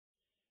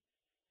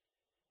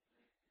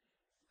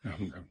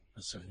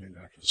اعوذ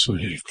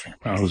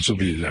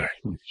باللہ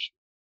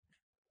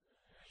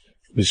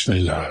بسم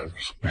اللہ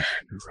الرحمن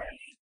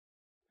الرحیم۔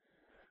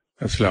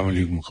 السلام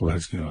علیکم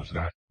خواتین و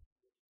حضرات۔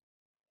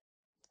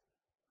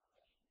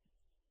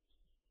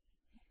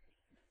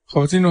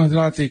 خواتین و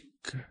حضرات،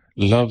 ایک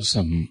لفظ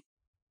ہم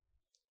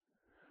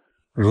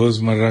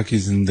روزمرہ کی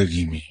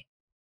زندگی میں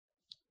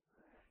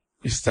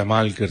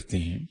استعمال کرتے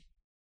ہیں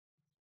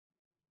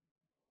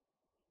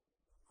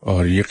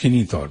اور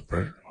یقینی طور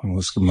پر ہم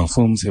اس کے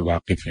مفہوم سے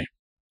واقف ہیں،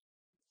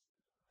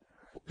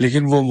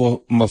 لیکن وہ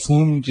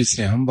مفہوم جس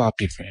سے ہم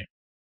واقف ہیں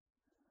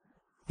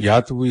یا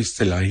تو وہ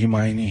اصطلاحی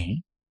معنی ہیں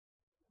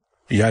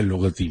یا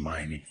لغتی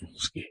معنی ہیں۔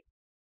 اس کے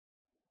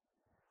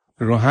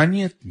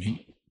روحانیت میں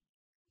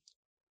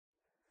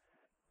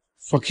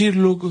فقیر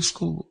لوگ اس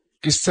کو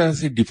کس طرح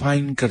سے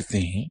ڈیفائن کرتے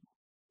ہیں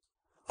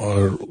اور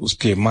اس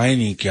کے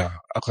معنی کیا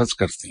اخذ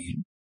کرتے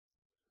ہیں،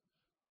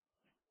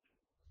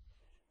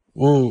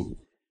 وہ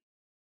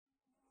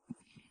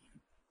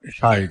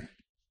شاید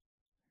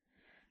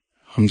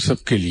ہم سب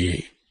کے لیے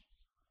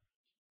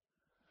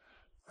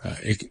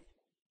ایک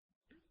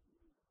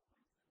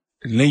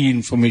نئی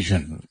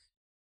انفارمیشن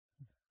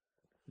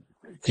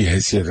کی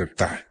حیثیت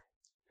رکھتا ہے۔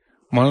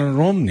 مولانا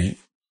روم نے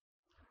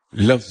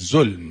لفظ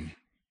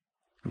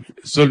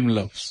ظلم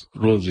لفظ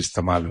روز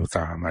استعمال ہوتا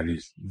ہے ہماری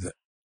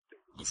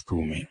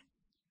گفتگو میں۔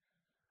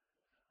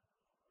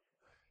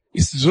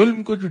 اس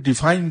ظلم کو جو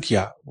ڈیفائن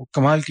کیا وہ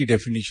کمال کی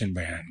ڈیفینیشن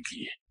بیان کی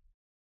ہے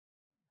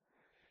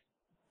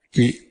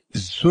کہ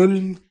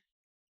ظلم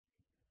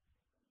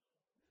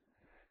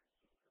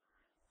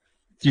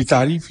کی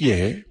تعریف یہ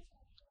ہے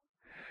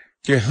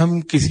کہ ہم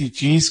کسی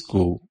چیز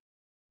کو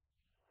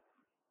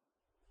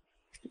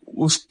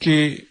اس کے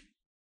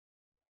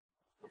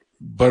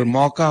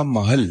برموقع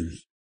محل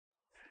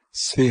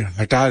سے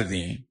ہٹا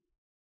دیں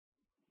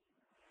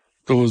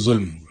تو وہ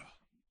ظلم ہوگا۔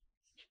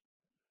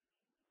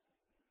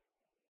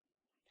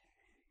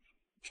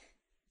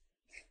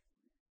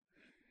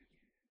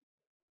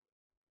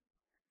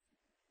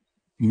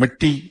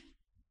 مٹی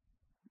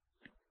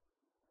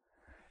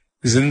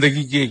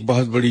زندگی کی ایک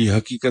بہت بڑی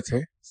حقیقت ہے،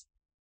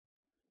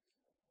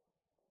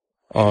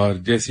 اور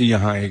جیسے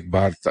یہاں ایک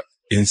بار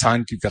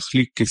انسان کی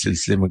تخلیق کے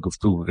سلسلے میں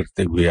گفتگو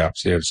کرتے ہوئے آپ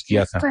سے عرض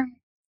کیا تھا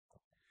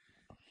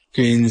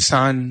کہ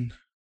انسان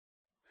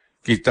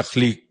کی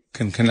تخلیق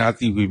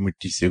کھنکھناتی ہوئی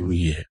مٹی سے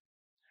ہوئی ہے،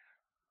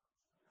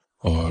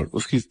 اور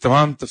اس کی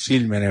تمام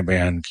تفصیل میں نے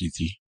بیان کی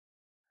تھی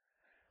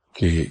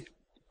کہ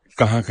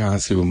کہاں کہاں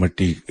سے وہ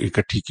مٹی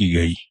اکٹھی کی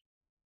گئی،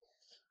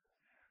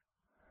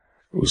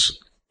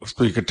 اس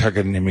کو اکٹھا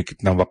کرنے میں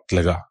کتنا وقت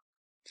لگا،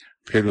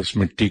 پھر اس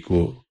مٹی کو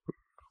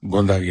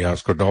گوندا گیا،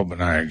 اس کو ڈو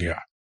بنایا گیا،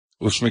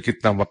 اس میں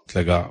کتنا وقت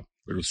لگا،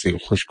 پھر اسے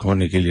خشک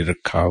ہونے کے لیے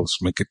رکھا،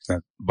 اس میں کتنا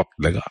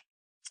وقت لگا،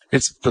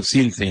 اس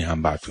تفصیل سے یہاں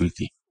بات ہوئی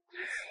تھی۔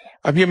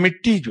 اب یہ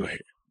مٹی جو ہے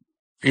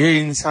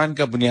یہ انسان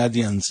کا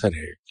بنیادی عنصر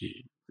ہے کہ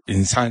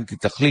انسان کی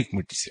تخلیق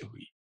مٹی سے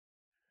ہوئی۔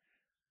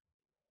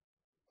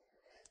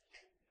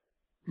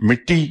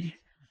 مٹی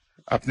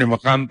اپنے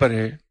مقام پر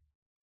ہے،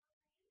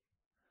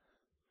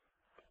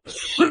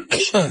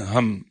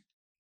 ہم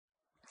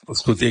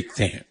اس کو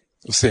دیکھتے ہیں،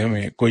 اس سے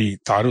ہمیں کوئی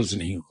تعارض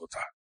نہیں ہوتا،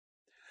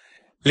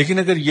 لیکن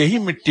اگر یہی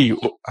مٹی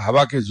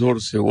ہوا کے زور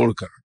سے اڑ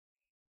کر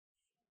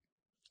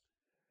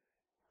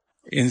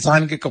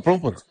انسان کے کپڑوں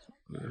پر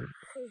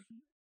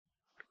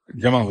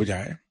جمع ہو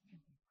جائے،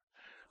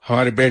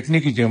 ہمارے بیٹھنے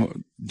کی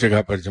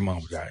جگہ پر جمع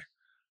ہو جائے،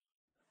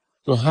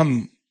 تو ہم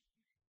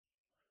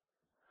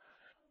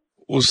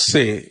اس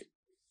سے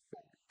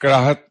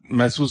کراہت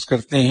محسوس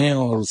کرتے ہیں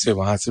اور اسے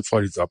وہاں سے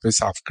فوری طور پہ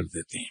صاف کر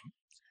دیتے ہیں۔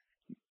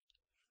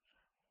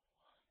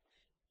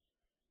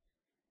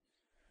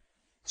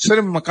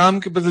 صرف مقام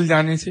کے بدل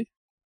جانے سے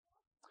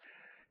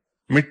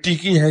مٹی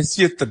کی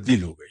حیثیت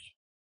تبدیل ہو گئی،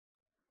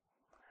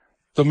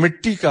 تو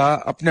مٹی کا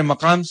اپنے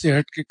مقام سے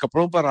ہٹ کے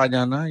کپڑوں پر آ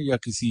جانا یا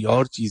کسی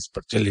اور چیز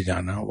پر چلے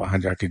جانا، وہاں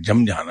جا کے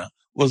جم جانا،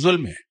 وہ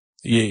ظلم ہے۔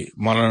 یہ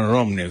مولانا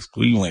روم نے اس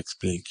کو یوں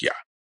ایکسپلین کیا۔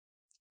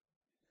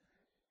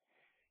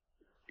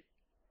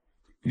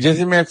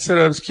 جیسے میں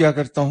اکثر عرض کیا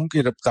کرتا ہوں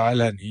کہ رب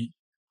تعالیٰ نے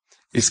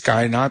اس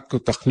کائنات کو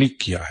تخلیق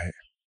کیا ہے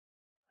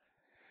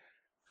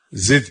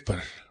ضد پر،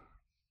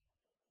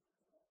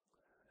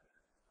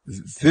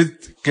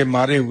 ضد کے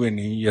مارے ہوئے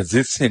نہیں یا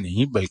ضد سے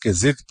نہیں بلکہ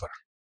ضد پر۔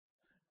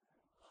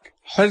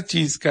 ہر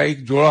چیز کا ایک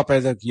جوڑا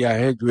پیدا کیا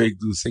ہے جو ایک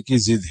دوسرے کی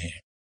ضد ہیں۔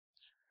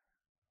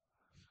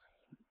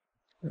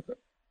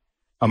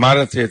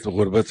 امارت ہے تو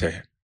غربت ہے،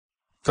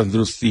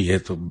 تندرستی ہے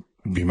تو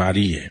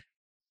بیماری ہے،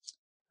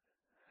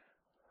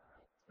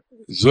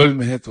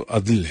 ظلم ہے تو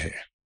عدل ہے۔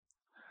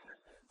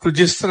 تو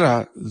جس طرح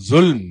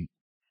ظلم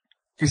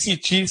کسی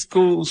چیز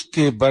کو اس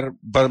کے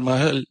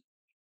برمحل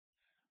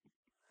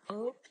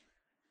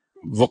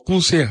وقوع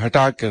سے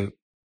ہٹا کر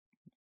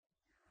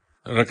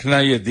رکھنا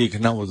یا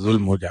دیکھنا، وہ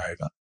ظلم ہو جائے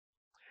گا۔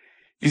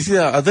 اسی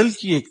طرح عدل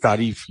کی ایک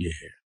تعریف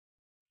یہ ہے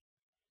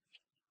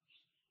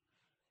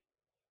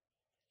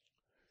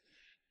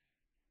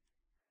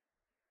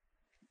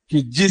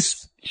کہ جس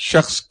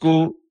شخص کو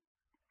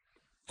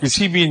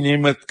کسی بھی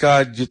نعمت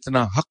کا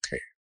جتنا حق ہے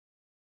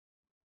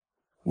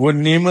وہ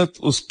نعمت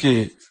اس کے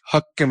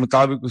حق کے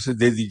مطابق اسے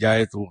دے دی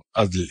جائے تو وہ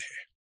عدل ہے،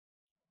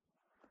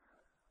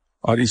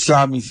 اور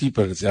اسلام اسی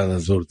پر زیادہ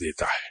زور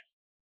دیتا ہے۔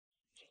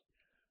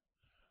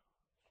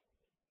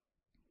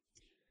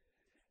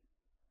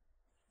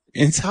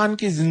 انسان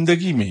کی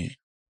زندگی میں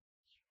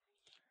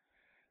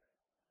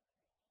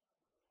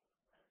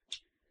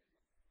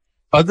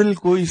عدل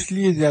کو اس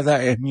لیے زیادہ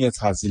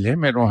اہمیت حاصل ہے،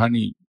 میں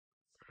روحانی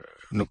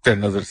نقطہ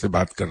نظر سے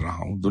بات کر رہا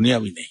ہوں،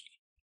 دنیاوی نہیں،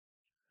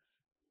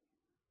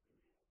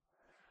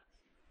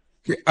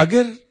 کہ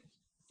اگر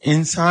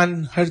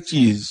انسان ہر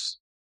چیز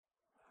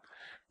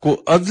کو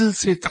عدل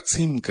سے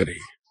تقسیم کرے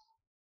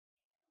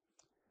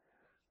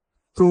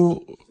تو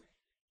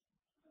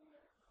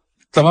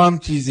تمام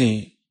چیزیں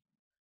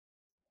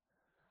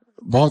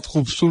بہت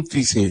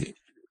خوبصورتی سے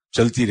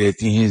چلتی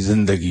رہتی ہیں،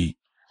 زندگی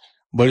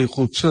بڑی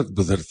خوبصورت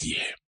گزرتی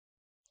ہے۔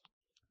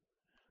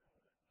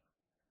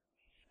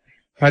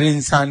 ہر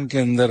انسان کے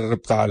اندر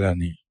رب تعالیٰ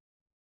نے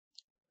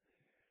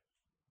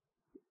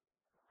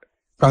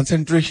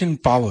کنسنٹریشن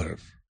پاور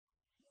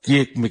کی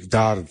ایک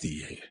مقدار دی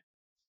ہے۔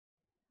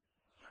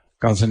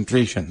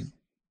 کنسنٹریشن،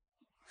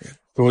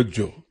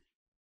 توجہ،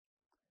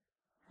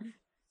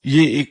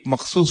 یہ ایک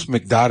مخصوص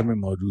مقدار میں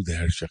موجود ہے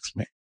ہر شخص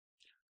میں۔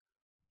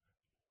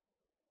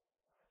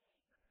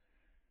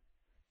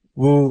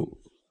 وہ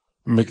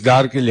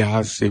مقدار کے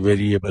لحاظ سے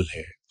ویریبل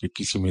ہے کہ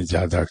کسی میں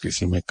زیادہ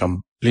کسی میں کم،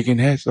 لیکن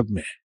ہے سب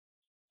میں۔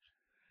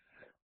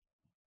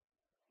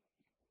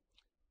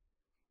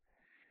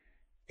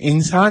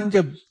 انسان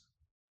جب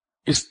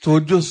اس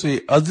توجہ سے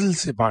عدل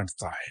سے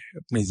بانٹتا ہے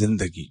اپنی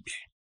زندگی میں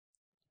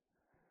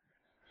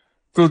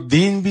تو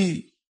دین بھی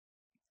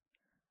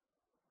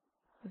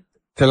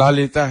چلا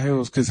لیتا ہے،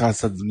 اس کے ساتھ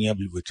ساتھ دنیا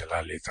بھی وہ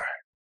چلا لیتا ہے۔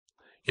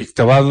 ایک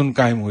توازن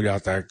قائم ہو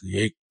جاتا ہے کہ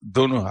ایک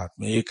دونوں ہاتھ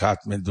میں، ایک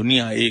ہاتھ میں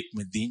دنیا، ایک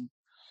میں دین،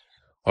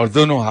 اور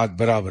دونوں ہاتھ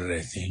برابر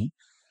رہتے ہیں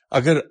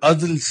اگر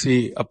عدل سے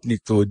اپنی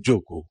توجہ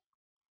کو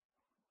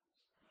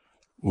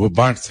وہ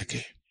بانٹ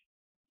سکے۔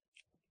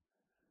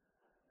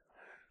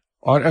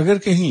 اور اگر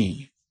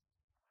کہیں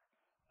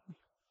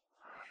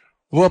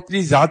وہ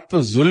اپنی ذات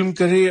پر ظلم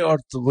کرے اور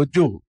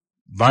توجہ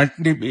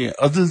بانٹنے میں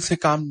عدل سے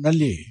کام نہ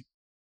لے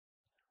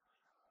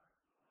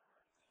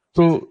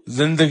تو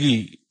زندگی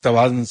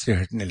توازن سے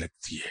ہٹنے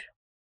لگتی ہے۔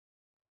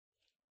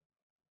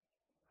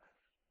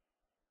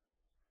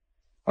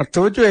 اور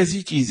توجہ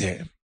ایسی چیز ہے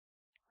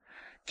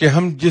کہ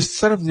ہم جس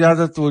طرف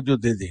زیادہ توجہ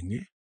دے دیں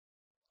گے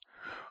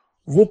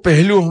وہ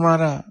پہلو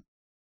ہمارا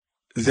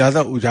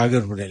زیادہ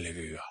اجاگر ہونے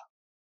لگے گا۔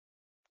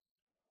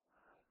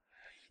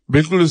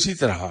 بالکل اسی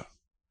طرح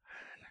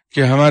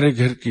کہ ہمارے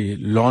گھر کے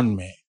لان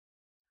میں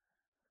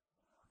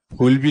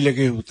پھول بھی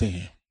لگے ہوتے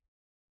ہیں،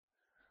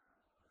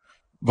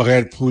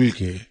 بغیر پھول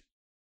کے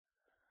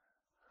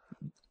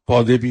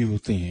پودے بھی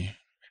ہوتے ہیں،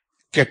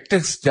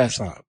 کیکٹس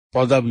جیسا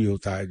پودا بھی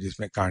ہوتا ہے جس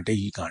میں کانٹے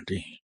ہی کانٹے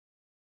ہیں،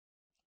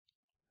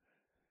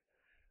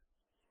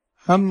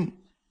 ہم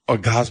اور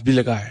گھاس بھی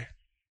لگا ہے،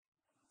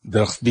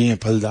 درخت بھی ہیں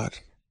پھلدار۔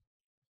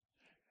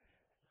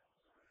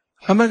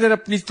 ہم اگر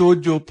اپنی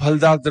توجہ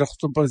پھلدار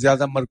درختوں پر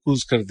زیادہ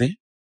مرکوز کر دیں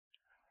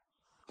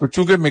تو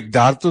چونکہ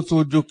مقدار تو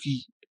توجہ کی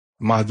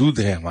محدود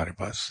ہے ہمارے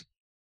پاس،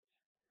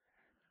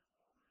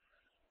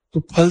 تو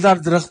پھلدار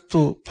درخت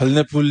تو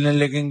پھلنے پھولنے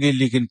لگیں گے،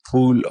 لیکن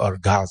پھول اور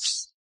گھاس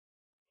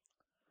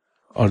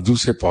اور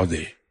دوسرے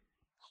پودے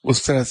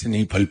اس طرح سے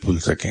نہیں پھل پھول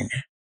سکیں گے۔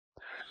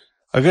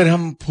 اگر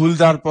ہم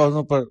پھولدار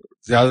پودوں پر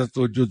زیادہ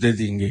توجہ دے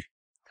دیں گے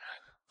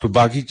تو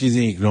باقی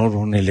چیزیں اگنور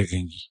ہونے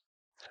لگیں گی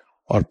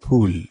اور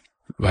پھول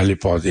والے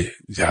پودے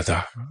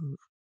زیادہ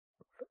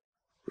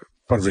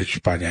پرورش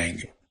پا جائیں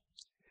گے۔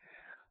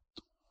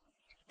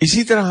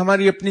 اسی طرح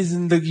ہماری اپنی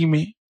زندگی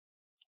میں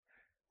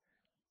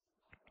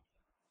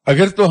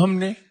اگر تو ہم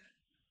نے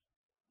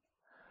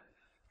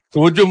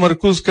توجہ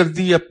مرکوز کر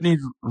دی اپنی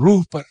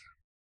روح پر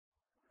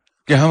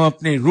کہ ہم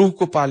اپنی روح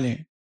کو پالیں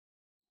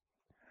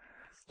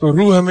تو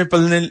روح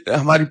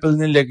ہماری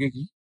پلنے لگے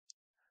گی،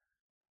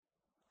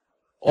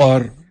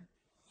 اور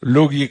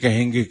لوگ یہ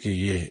کہیں گے کہ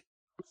یہ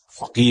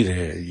فقیر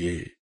ہے، یہ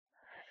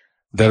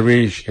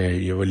درویش ہے،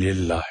 یہ ولی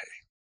اللہ ہے،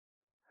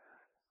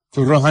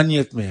 تو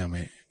روحانیت میں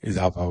ہمیں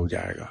اضافہ ہو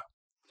جائے گا۔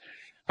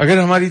 اگر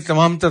ہماری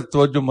تمام تر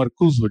توجہ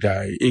مرکوز ہو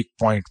جائے ایک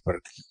پوائنٹ پر،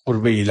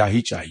 قرب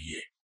الہی چاہیے،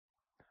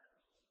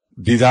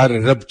 دیدار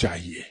رب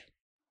چاہیے،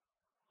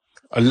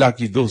 اللہ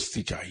کی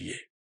دوستی چاہیے،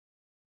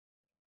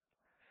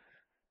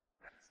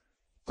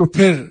 تو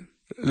پھر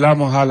لا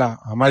محالہ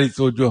ہماری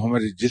توجہ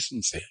ہمارے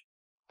جسم سے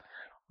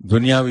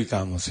دنیاوی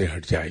کاموں سے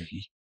ہٹ جائے گی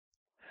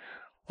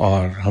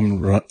اور ہم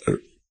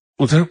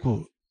ادھر کو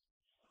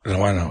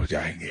روانہ ہو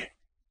جائیں گے۔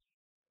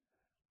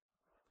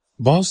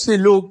 بہت سے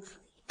لوگ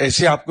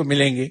ایسے آپ کو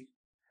ملیں گے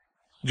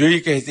جو یہ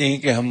کہتے ہیں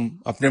کہ ہم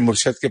اپنے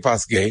مرشد کے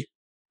پاس گئے،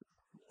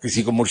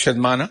 کسی کو مرشد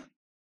مانا،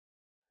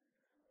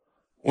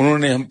 انہوں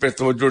نے ہم پہ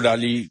توجہ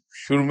ڈالی،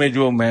 شروع میں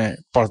جو میں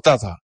پڑھتا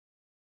تھا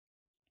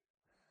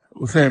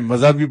اس میں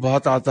مزہ بھی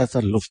بہت آتا تھا،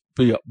 لطف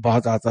بھی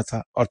بہت آتا تھا،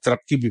 اور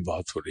ترقی بھی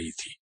بہت ہو رہی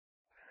تھی۔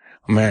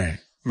 میں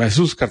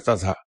محسوس کرتا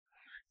تھا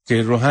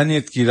کہ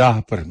روحانیت کی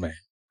راہ پر میں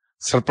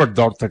سرپٹ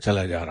دوڑتا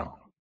چلا جا رہا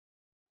ہوں،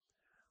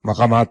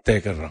 مقامات طے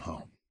کر رہا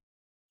ہوں۔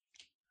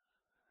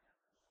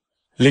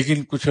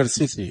 لیکن کچھ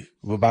عرصے سے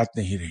وہ بات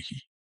نہیں رہی.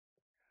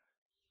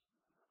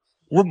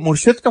 وہ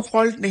مرشد کا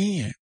فالٹ نہیں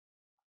ہے،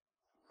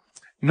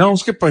 نہ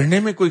اس کے پڑھنے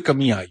میں کوئی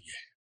کمی آئی ہے.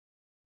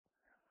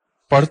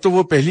 پڑھ تو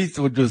وہ پہلی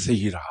توجہ سے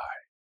ہی رہا ہے،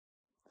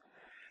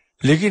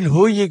 لیکن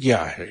ہو یہ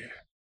کیا ہے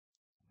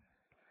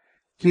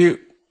کہ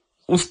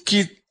اس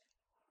کی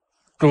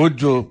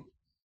توجہ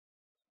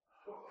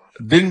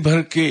دن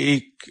بھر کے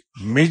ایک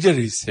میجر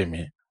حصے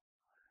میں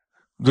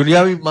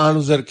دنیاوی مال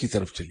و زر کی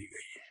طرف چلی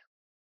گئی ہے.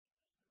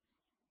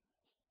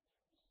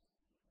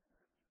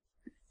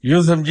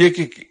 یوں سمجھیے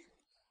کہ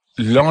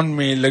لان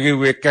میں لگے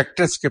ہوئے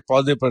کیکٹس کے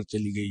پودے پر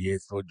چلی گئی ہے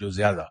توجہ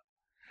زیادہ.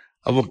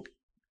 اب وہ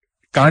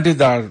کانٹے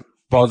دار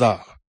پودا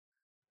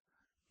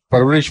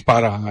پرورش پا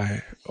رہا ہے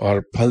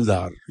اور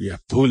پھلدار یا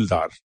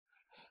پھولدار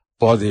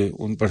پودے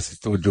ان پر سے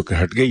توجہ کے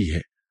ہٹ گئی ہے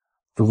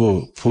تو وہ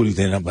پھول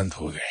دینا بند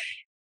ہو گئے.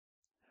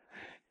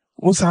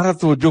 وہ سارا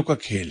توجہ کا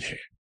کھیل ہے.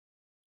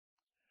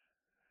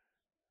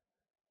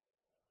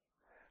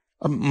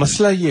 اب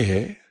مسئلہ یہ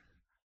ہے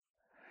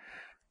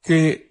کہ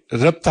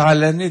رب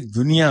تعالیٰ نے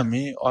دنیا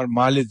میں اور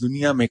مال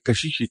دنیا میں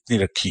کشش اتنی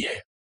رکھی ہے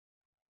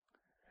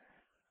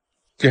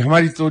کہ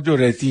ہماری توجہ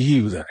رہتی ہی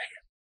ادھر ہے،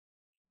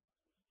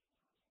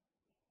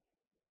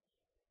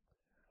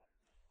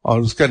 اور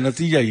اس کا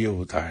نتیجہ یہ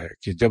ہوتا ہے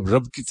کہ جب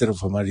رب کی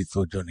طرف ہماری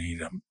توجہ نہیں،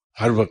 ہم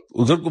ہر وقت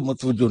ادھر کو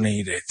متوجہ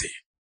نہیں رہتے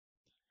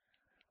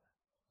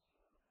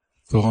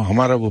تو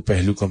ہمارا وہ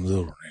پہلو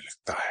کمزور ہونے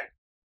لگتا ہے.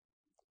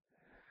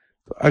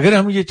 تو اگر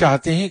ہم یہ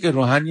چاہتے ہیں کہ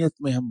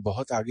روحانیت میں ہم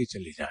بہت آگے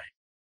چلے جائیں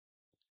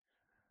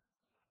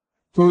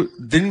تو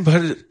دن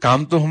بھر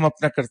کام تو ہم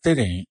اپنا کرتے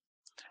رہیں،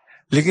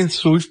 لیکن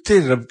سوچتے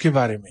رب کے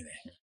بارے میں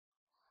رہیں،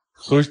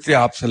 سوچتے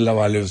آپ صلی اللہ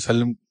علیہ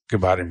وسلم کے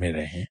بارے میں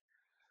رہیں،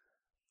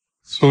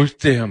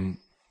 سوچتے ہم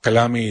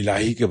کلام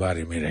الہی کے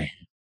بارے میں رہیں.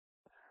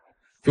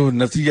 تو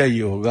نتیجہ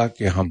یہ ہوگا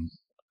کہ ہم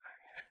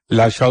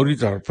لاشعوری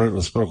طور پر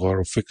اس پر غور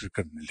و فکر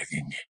کرنے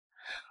لگیں گے،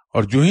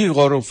 اور جو ہی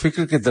غور و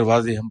فکر کے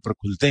دروازے ہم پر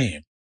کھلتے ہیں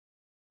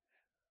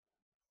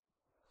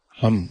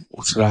ہم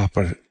اس راہ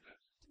پر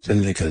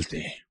چل نکلتے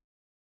ہیں.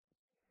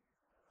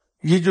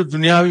 یہ جو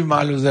دنیاوی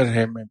مال و زر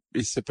ہے، میں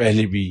اس سے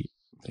پہلے بھی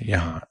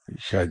یہاں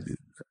شاید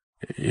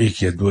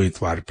ایک یا دو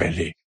اتوار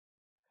پہلے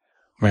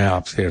میں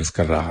آپ سے عرض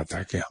کر رہا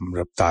تھا کہ ہم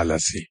رب تعالیٰ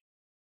سے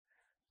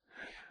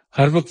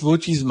ہر وقت وہ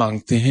چیز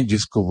مانگتے ہیں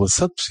جس کو وہ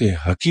سب سے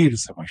حقیر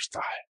سمجھتا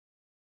ہے.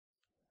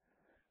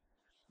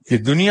 کہ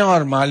دنیا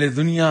اور مال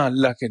دنیا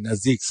اللہ کے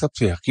نزدیک سب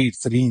سے حقیر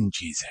ترین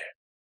چیز ہے،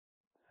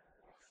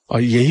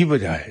 اور یہی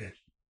وجہ ہے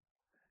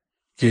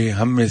کہ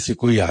ہم میں سے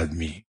کوئی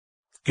آدمی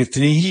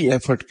کتنی ہی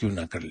ایفرٹ کیوں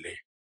نہ کر لے،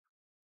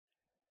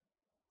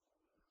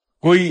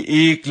 کوئی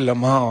ایک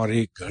لمحہ اور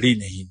ایک گھڑی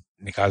نہیں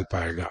نکال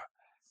پائے گا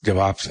جب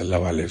آپ صلی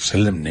اللہ علیہ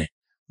وسلم نے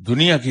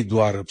دنیا کی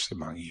دعا رب سے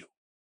مانگی ہو.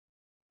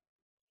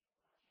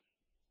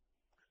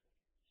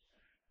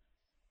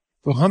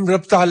 تو ہم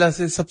رب تعالیٰ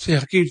سے سب سے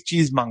حقیر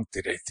چیز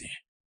مانگتے رہتے ہیں.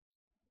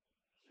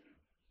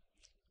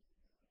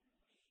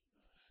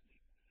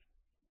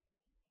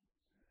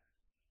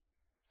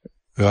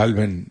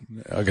 غالباً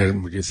اگر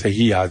مجھے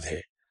صحیح یاد ہے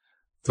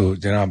تو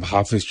جناب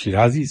حافظ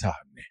شیرازی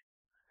صاحب نے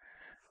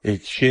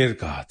ایک شعر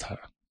کہا تھا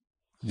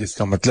جس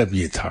کا مطلب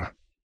یہ تھا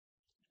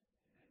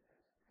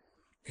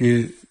کہ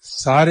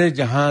سارے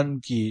جہان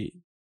کی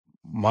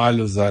مال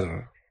و زر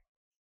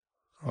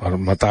اور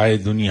متاع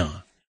دنیا،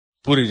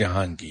 پورے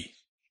جہان کی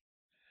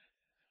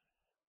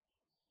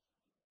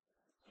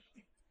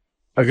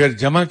اگر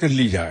جمع کر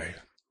لی جائے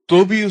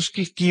تو بھی اس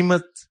کی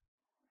قیمت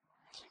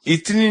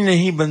اتنی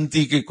نہیں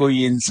بنتی کہ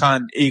کوئی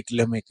انسان ایک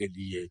لمحے کے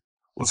لیے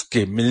اس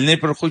کے ملنے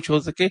پر خوش ہو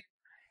سکے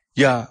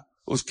یا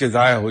اس کے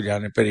ضائع ہو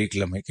جانے پر ایک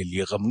لمحے کے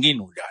لیے غمگین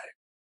ہو جائے.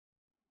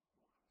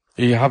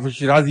 یہ حافظ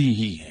شیرازی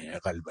ہی ہیں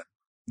غالباً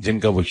جن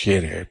کا وہ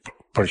شعر ہے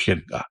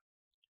پرشین کا.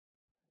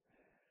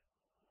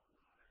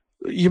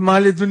 یہ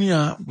مال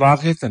دنیا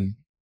واقعتاً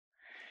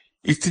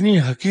اتنی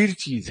حقیر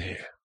چیز ہے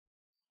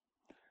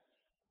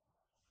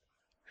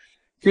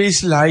کہ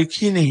اس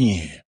لائق ہی نہیں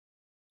ہے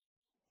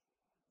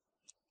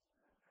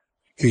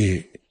کہ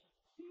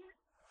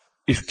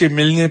اس کے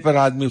ملنے پر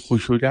آدمی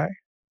خوش ہو جائے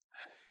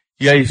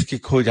یا اس کے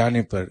کھو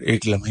جانے پر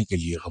ایک لمحے کے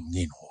لیے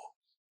غمگین ہو.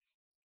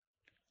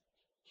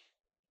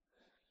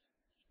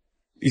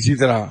 اسی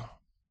طرح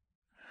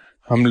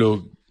ہم لوگ،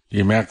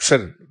 یہ میں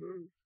اکثر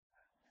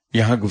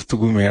یہاں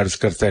گفتگو میں عرض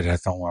کرتا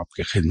رہتا ہوں آپ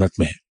کے خدمت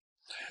میں،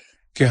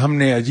 کہ ہم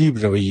نے عجیب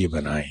رویے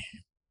بنائے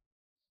ہیں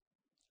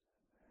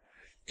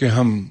کہ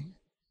ہم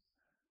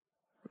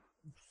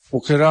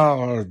فقراء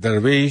اور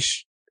درویش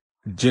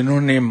جنہوں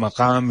نے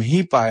مقام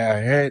ہی پایا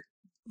ہے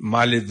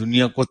مال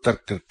دنیا کو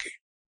ترک کر کے،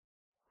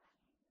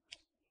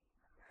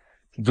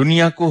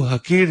 دنیا کو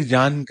حقیر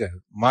جان کر،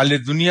 مال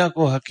دنیا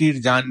کو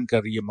حقیر جان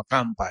کر یہ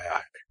مقام پایا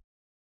ہے،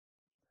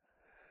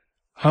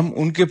 ہم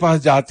ان کے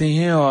پاس جاتے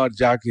ہیں اور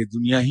جا کے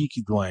دنیا ہی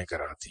کی دعائیں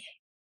کراتے ہیں.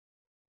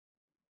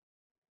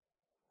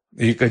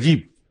 ایک عجیب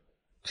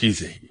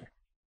چیز ہے یہ.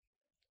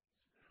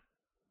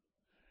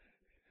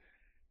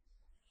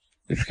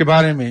 اس کے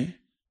بارے میں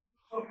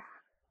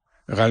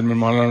غالباً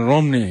مولانا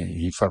روم نے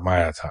ہی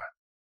فرمایا تھا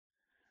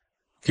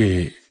کہ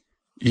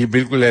یہ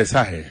بالکل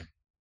ایسا ہے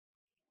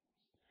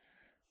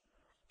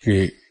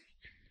کہ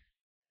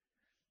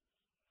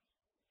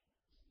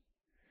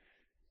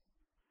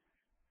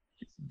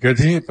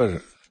گدھے پر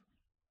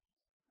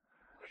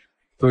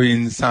تو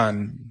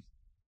انسان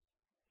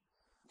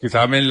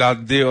کتابیں لاد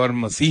دے اور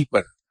مسیح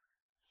پر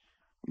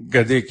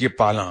گدھے کے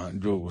پالاں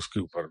جو اس کے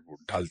اوپر وہ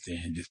ڈالتے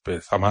ہیں جس پہ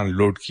سامان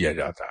لوڈ کیا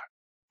جاتا ہے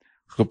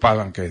اس کو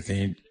پالاں کہتے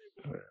ہیں.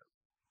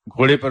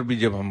 گھوڑے پر بھی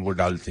جب ہم وہ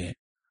ڈالتے ہیں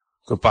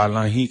تو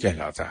پالاں ہی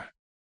کہلاتا ہے.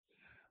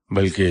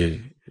 بلکہ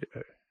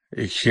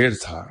ایک شعر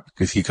تھا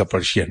کسی کا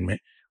پرشین میں،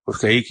 اس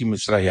کا ایک ہی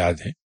مصرع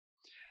یاد ہے،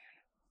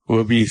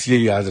 وہ بھی اس لیے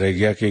یاد رہ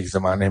گیا کہ ایک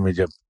زمانے میں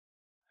جب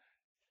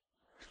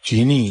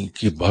چینی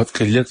کی بہت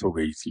قلت ہو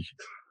گئی تھی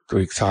تو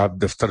ایک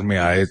صاحب دفتر میں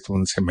آئے تو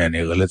ان سے میں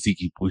نے غلطی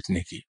کی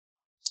پوچھنے کی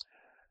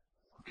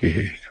کہ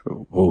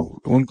وہ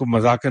ان کو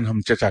مذاقن ہم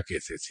چچا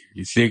کہتے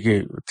تھے، اس لیے کہ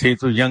تھے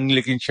تو ینگ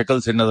لیکن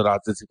شکل سے نظر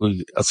آتے تھے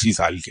کوئی 80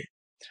 سال کے،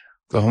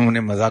 تو ہم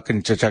انہیں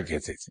مذاقن چچا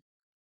کہتے تھے.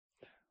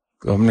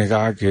 تو ہم نے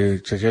کہا کہ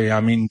چچا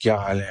یامین کیا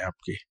حال ہے آپ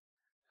کے؟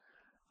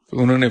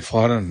 تو انہوں نے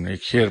فوراً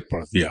ایک شعر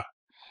پڑھ دیا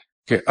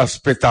کہ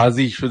اسب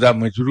تازی شدہ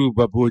مجروح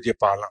بوجھ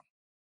پالاں.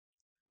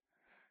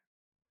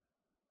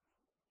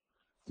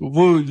 تو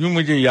وہ یوں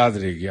مجھے یاد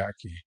رہ گیا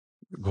کہ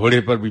گھوڑے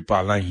پر بھی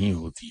پالاں ہی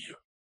ہوتی ہے.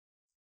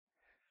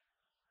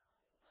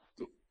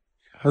 تو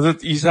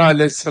حضرت عیسیٰ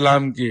علیہ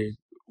السلام کے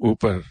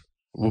اوپر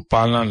وہ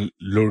پالاں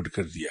لوڈ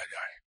کر دیا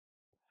جائے.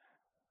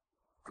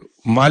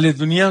 مال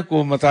دنیا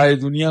کو، متاع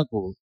دنیا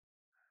کو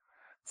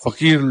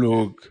فقیر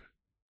لوگ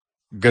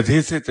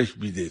گدھے سے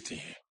تشبیہ دیتے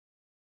ہیں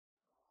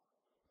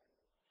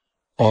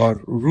اور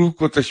روح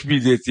کو تشبیہ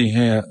دیتے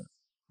ہیں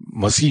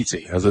مسیح سے،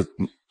 حضرت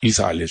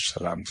عیسیٰ علیہ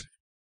السلام سے.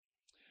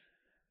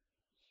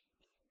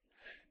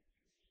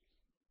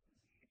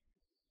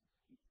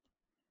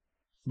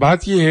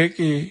 بات یہ ہے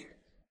کہ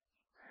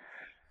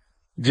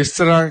جس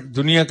طرح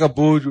دنیا کا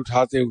بوجھ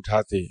اٹھاتے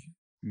اٹھاتے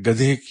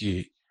گدھے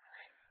کی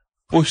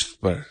پشت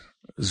پر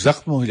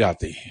زخم ہو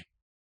جاتے ہیں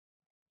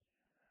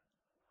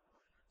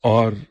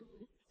اور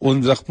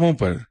ان زخموں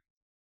پر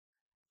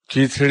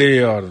چیتھڑے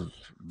اور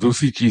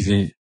دوسری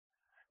چیزیں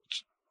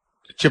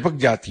چپک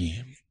جاتی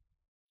ہیں،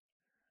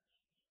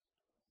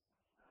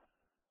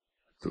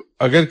 تو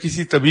اگر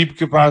کسی طبیب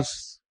کے پاس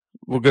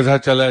وہ گدھا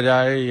چلا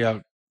جائے یا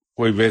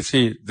کوئی ویسے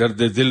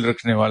درد دل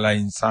رکھنے والا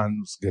انسان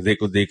اس گدھے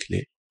کو دیکھ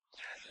لے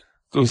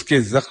تو اس کے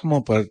زخموں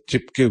پر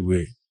چپکے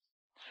ہوئے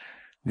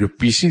جو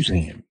پیسز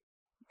ہیں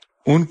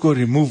ان کو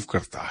ریموو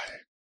کرتا ہے.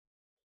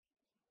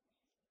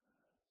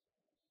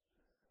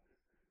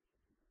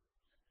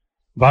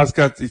 بعض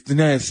کا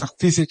اتنے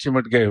سختی سے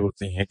چمٹ گئے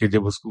ہوتے ہیں کہ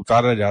جب اس کو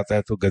اتارا جاتا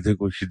ہے تو گدھے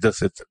کو شدت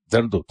سے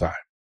درد ہوتا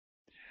ہے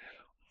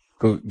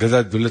تو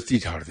گدھا دلتی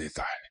جھاڑ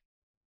دیتا ہے.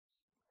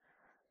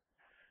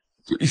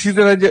 تو اسی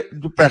طرح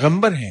جو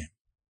پیغمبر ہیں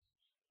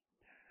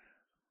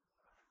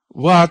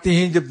وہ آتے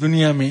ہیں جب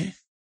دنیا میں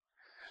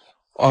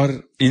اور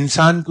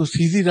انسان کو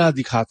سیدھی راہ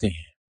دکھاتے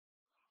ہیں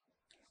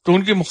تو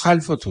ان کی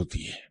مخالفت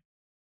ہوتی ہے.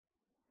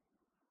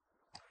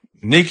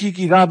 نیکی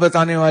کی راہ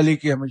بتانے والے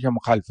کی ہمیشہ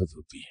مخالفت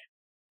ہوتی ہے.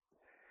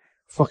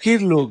 فقیر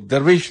لوگ،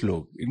 درویش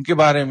لوگ، ان کے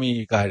بارے میں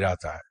یہ کہا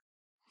جاتا ہے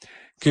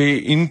کہ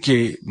ان کے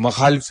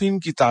مخالفین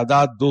کی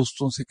تعداد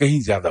دوستوں سے کہیں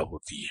زیادہ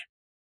ہوتی ہے.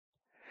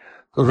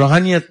 تو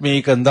روحانیت میں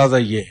ایک اندازہ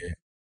یہ ہے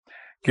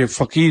کہ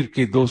فقیر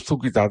کے دوستوں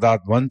کی تعداد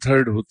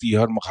 1/3 ہوتی ہے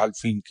اور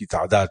مخالفین کی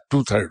تعداد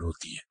 2/3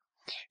 ہوتی ہے،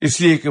 اس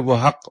لیے کہ وہ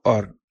حق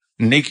اور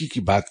نیکی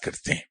کی بات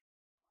کرتے ہیں،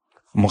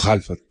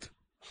 مخالفت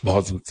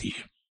بہت ہوتی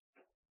ہے.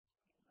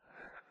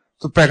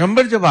 تو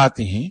پیغمبر جب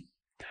آتے ہیں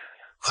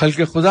خلق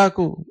خدا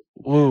کو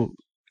وہ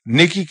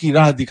نیکی کی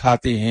راہ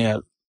دکھاتے ہیں،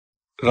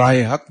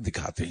 راہ حق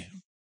دکھاتے ہیں،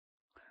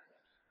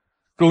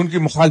 تو ان کی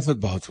مخالفت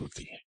بہت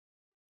ہوتی ہے.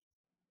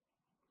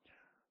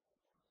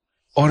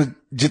 اور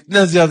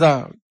جتنا زیادہ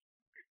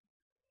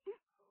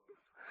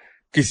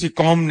کسی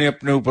قوم نے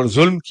اپنے اوپر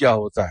ظلم کیا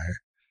ہوتا ہے،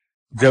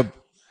 جب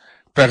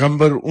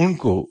پیغمبر ان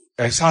کو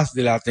احساس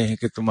دلاتے ہیں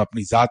کہ تم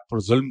اپنی ذات پر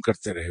ظلم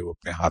کرتے رہے ہو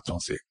اپنے ہاتھوں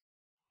سے،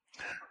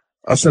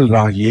 اصل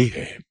راہ یہ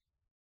ہے،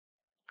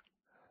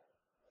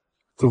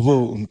 تو وہ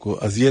ان کو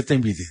اذیتیں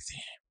بھی دیتے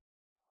ہیں،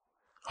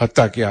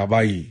 حتیٰ کہ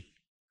آبائی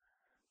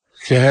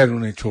شہر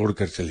انہیں چھوڑ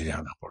کر چلے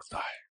جانا پڑتا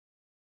ہے.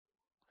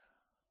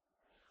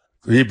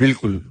 تو یہ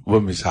بالکل وہ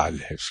مثال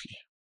ہے اس کی.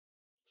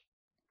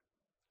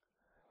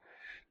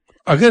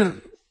 اگر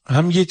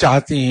ہم یہ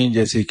چاہتے ہیں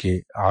جیسے کہ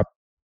آپ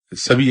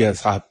سبھی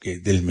اصحاب کے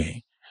دل میں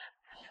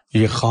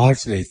یہ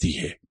خواہش رہتی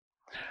ہے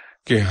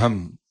کہ ہم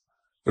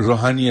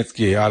روحانیت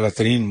کے اعلیٰ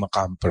ترین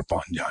مقام پر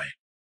پہنچ جائیں،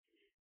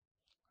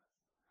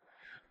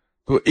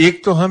 تو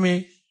ایک تو ہمیں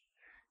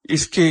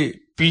اس کے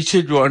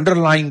پیچھے جو انڈر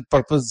لائنگ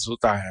پرپز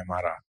ہوتا ہے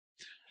ہمارا،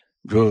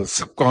 جو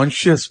سب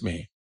کانشیس میں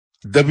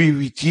دبی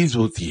ہوئی چیز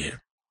ہوتی ہے،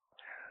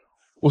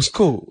 اس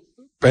کو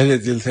پہلے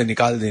دل سے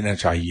نکال دینا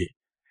چاہیے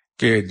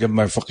کہ جب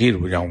میں فقیر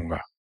ہو جاؤں گا،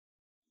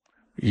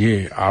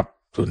 یہ آپ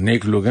تو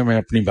نیک لوگ ہیں، میں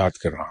اپنی بات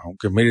کر رہا ہوں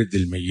کہ میرے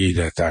دل میں یہی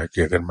رہتا ہے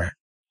کہ اگر میں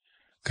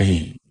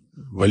کہیں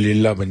ولی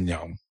اللہ بن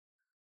جاؤں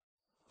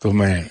تو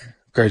میں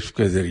کشف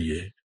کے ذریعے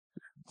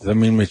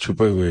زمین میں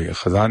چھپے ہوئے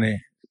خزانے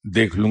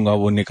دیکھ لوں گا،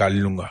 وہ نکال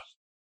لوں گا،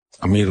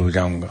 امیر ہو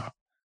جاؤں گا.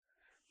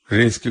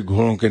 ریس کے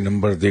گھوڑوں کے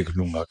نمبر دیکھ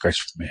لوں گا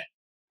کشف میں،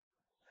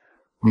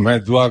 میں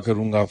دعا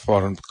کروں گا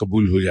فوراً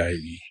قبول ہو جائے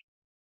گی،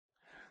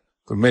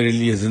 تو میرے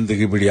لیے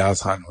زندگی بڑی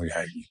آسان ہو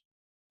جائے گی۔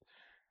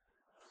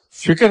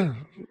 فکر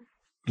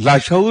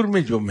لاشعور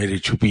میں جو میری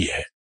چھپی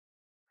ہے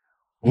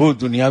وہ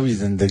دنیاوی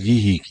زندگی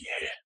ہی کی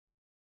ہے۔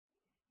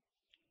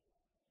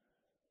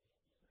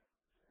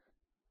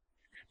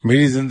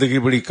 میری زندگی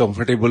بڑی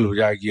کمفرٹیبل ہو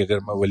جائے گی اگر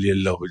میں ولی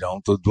اللہ ہو جاؤں،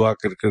 تو دعا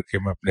کر کر کے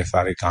میں اپنے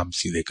سارے کام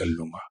سیدھے کر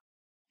لوں گا۔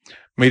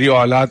 میری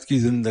اولاد کی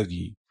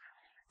زندگی،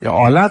 یا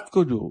اولاد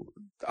کو جو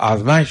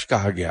آزمائش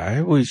کہا گیا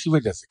ہے وہ اسی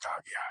وجہ سے کہا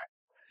گیا ہے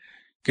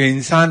کہ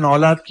انسان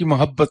اولاد کی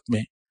محبت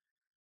میں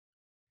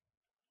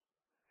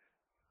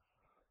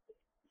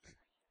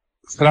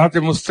صراط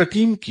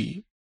مستقیم کی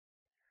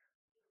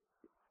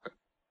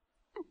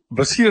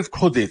بصیرت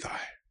کھو دیتا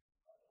ہے۔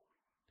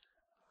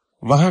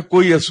 وہاں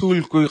کوئی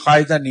اصول، کوئی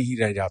قاعدہ نہیں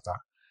رہ جاتا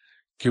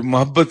کہ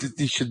محبت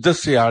اتنی شدت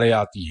سے آڑے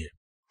آتی ہے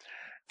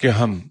کہ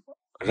ہم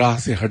راہ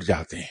سے ہٹ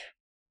جاتے ہیں۔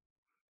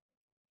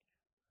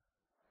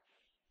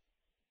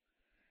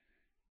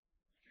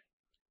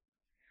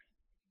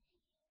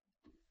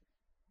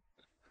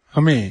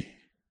 ہمیں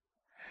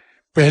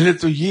پہلے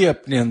تو یہ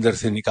اپنے اندر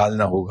سے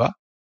نکالنا ہوگا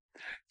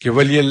کہ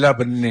ولی اللہ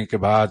بننے کے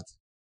بعد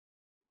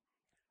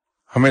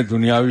ہمیں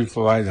دنیاوی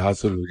فوائد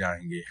حاصل ہو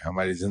جائیں گے،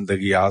 ہماری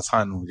زندگی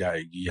آسان ہو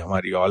جائے گی،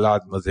 ہماری اولاد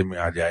مزے میں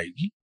آ جائے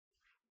گی۔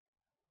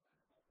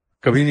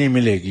 کبھی نہیں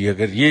ملے گی۔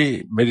 اگر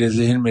یہ میرے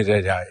ذہن میں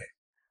رہ جائے،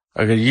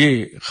 اگر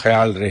یہ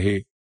خیال رہے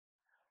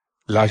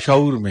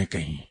لاشعور میں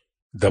کہیں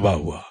دبا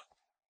ہوا،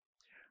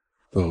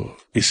 تو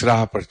اس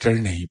راہ پر چڑھ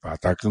نہیں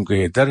پاتا،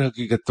 کیونکہ در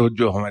حقیقت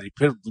توجہ ہماری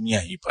پھر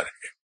دنیا ہی پر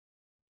ہے۔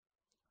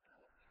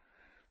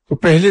 تو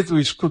پہلے تو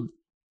اس کو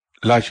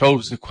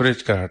لاشعور سے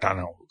کھرچ کر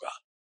ہٹانا ہوگا،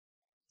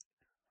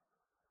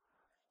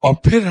 اور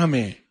پھر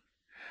ہمیں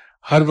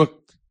ہر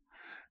وقت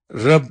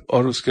رب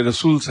اور اس کے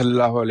رسول صلی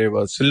اللہ علیہ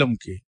وسلم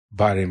کے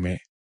بارے میں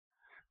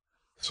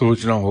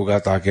سوچنا ہوگا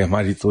تاکہ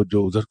ہماری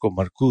توجہ ادھر کو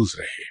مرکوز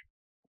رہے۔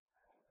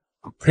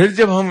 پھر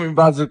جب ہم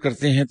عبادت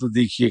کرتے ہیں تو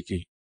دیکھیے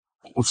کہ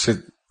اس سے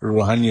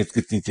روحانیت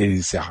کتنی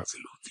تیزی سے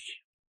حاصل ہوتی ہے۔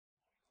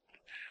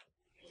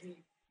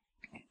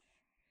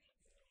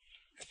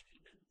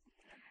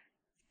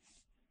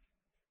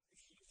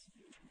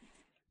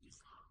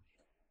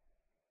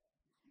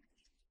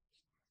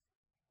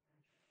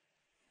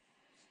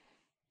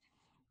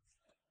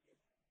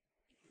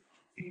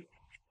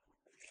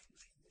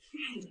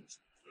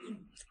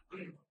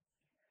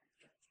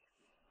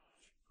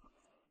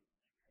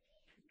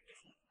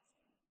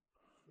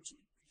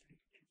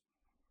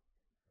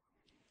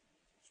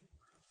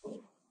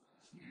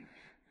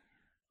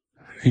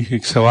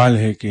 ایک سوال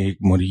ہے کہ ایک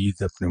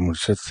مرید اپنے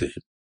مرشد سے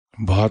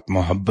بہت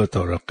محبت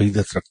اور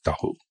عقیدت رکھتا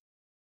ہو،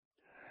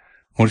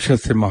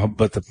 مرشد سے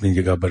محبت اپنی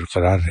جگہ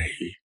برقرار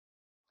رہے،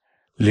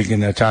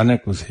 لیکن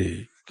اچانک اسے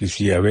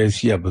کسی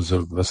اویسی یا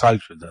بزرگ وصال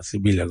شدہ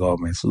سے بھی لگاؤ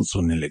محسوس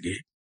ہونے لگے،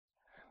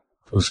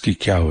 تو اس کی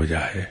کیا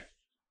وجہ ہے؟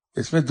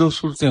 اس میں دو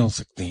صورتیں ہو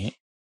سکتی ہیں۔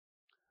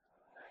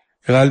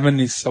 غالباً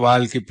اس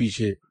سوال کے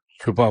پیچھے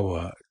چھپا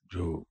ہوا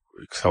جو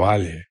ایک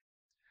سوال ہے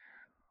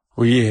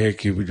وہ یہ ہے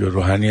کہ جو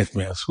روحانیت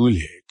میں اصول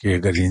ہے کہ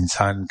اگر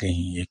انسان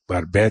کہیں ایک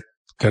بار بیعت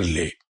کر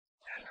لے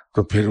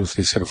تو پھر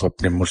اسے صرف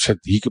اپنے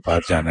مرشد ہی کے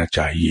پاس جانا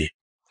چاہیے،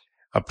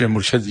 اپنے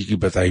مرشد ہی کی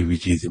بتائی ہوئی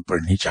چیزیں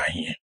پڑھنی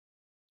چاہیے۔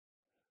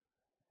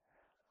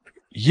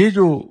 یہ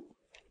جو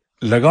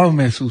لگاؤ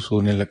محسوس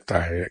ہونے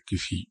لگتا ہے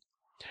کسی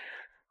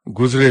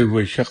گزرے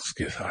ہوئے شخص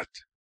کے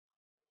ساتھ،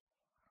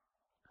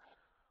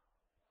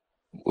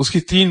 اس کی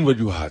تین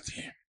وجوہات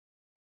ہیں۔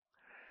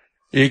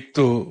 ایک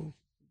تو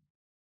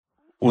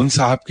ان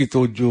صاحب کی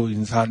توجہ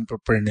انسان پر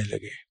پڑنے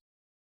لگے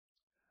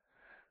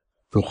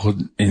تو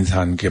خود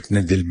انسان کے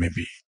اپنے دل میں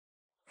بھی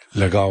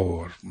لگاؤ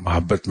اور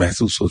محبت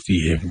محسوس ہوتی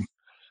ہے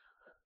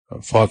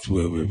فوت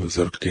ہوئے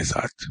بزرگ کے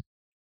ساتھ۔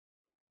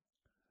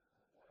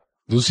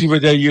 دوسری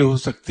وجہ یہ ہو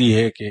سکتی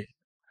ہے کہ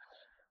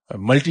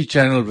ملٹی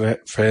چینل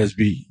فیض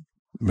بھی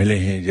ملے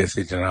ہیں،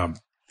 جیسے جناب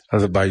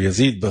حضرت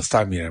بایزید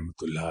بستامی رحمۃ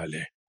اللہ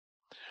علیہ،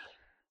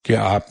 کہ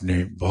آپ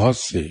نے بہت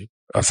سے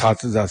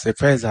اساتذہ سے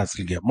فیض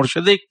حاصل کیا،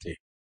 مرشد ایک تھے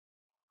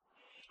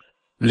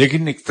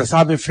لیکن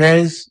اکتساب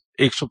فیض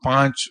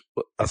 105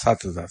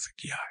 اساتذہ سے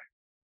کیا ہے،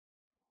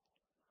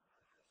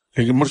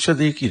 لیکن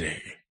مرشد ایک ہی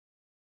رہے۔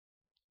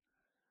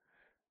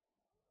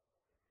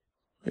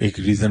 ایک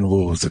ریزن وہ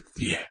ہو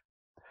سکتی ہے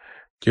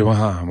کہ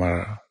وہاں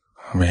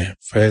ہمیں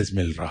فیض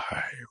مل رہا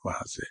ہے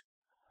وہاں سے۔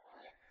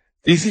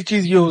 تیسری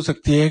چیز یہ ہو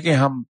سکتی ہے کہ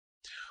ہم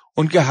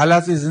ان کے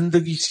حالات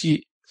زندگی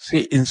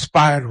سے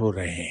انسپائر ہو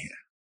رہے ہیں۔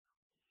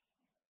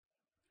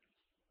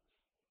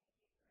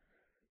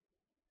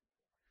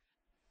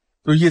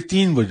 تو یہ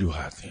تین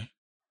وجوہات ہیں،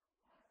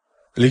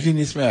 لیکن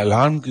اس میں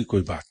الارم کی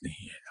کوئی بات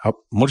نہیں ہے۔ اب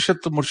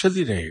مرشد تو مرشد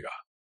ہی رہے گا،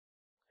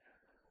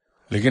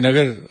 لیکن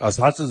اگر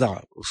اساتذہ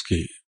اس کے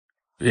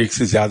ایک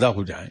سے زیادہ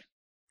ہو جائیں،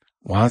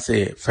 وہاں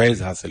سے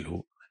فیض حاصل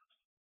ہو،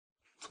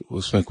 تو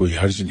اس میں کوئی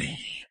حرج نہیں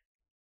ہے۔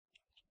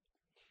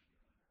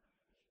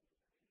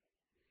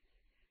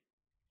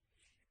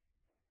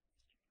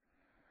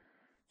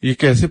 یہ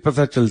کیسے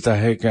پتہ چلتا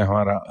ہے کہ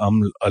ہمارا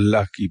عمل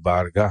اللہ کی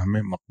بارگاہ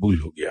میں مقبول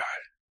ہو گیا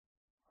ہے؟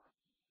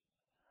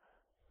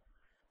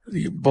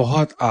 یہ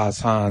بہت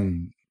آسان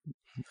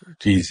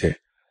چیز ہے.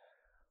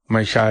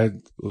 میں شاید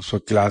اس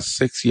وقت کلاس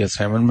 6 یا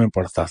 7 میں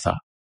پڑھتا تھا،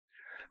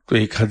 تو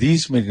ایک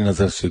حدیث میری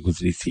نظر سے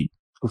گزری تھی.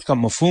 اس کا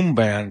مفہوم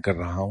بیان کر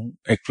رہا ہوں،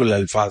 ایکچوئل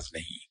الفاظ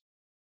نہیں.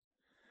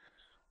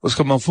 اس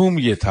کا مفہوم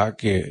یہ تھا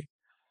کہ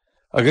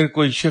اگر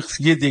کوئی شخص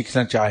یہ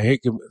دیکھنا چاہے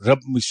کہ رب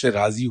مجھ سے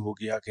راضی ہو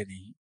گیا کہ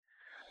نہیں،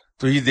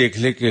 تو یہ دیکھ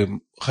لے کہ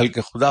خلق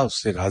خدا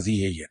اس سے راضی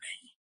ہے یا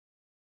نہیں.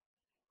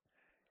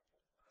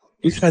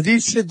 اس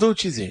حدیث سے دو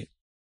چیزیں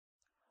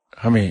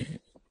ہمیں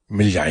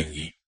مل جائیں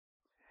گی.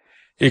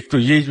 ایک تو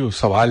یہ جو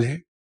سوال ہے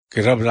کہ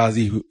رب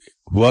راضی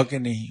ہوا کہ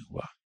نہیں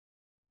ہوا،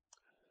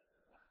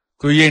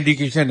 تو یہ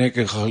انڈیکیشن ہے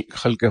کہ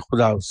خلق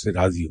خدا اس سے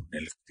راضی ہونے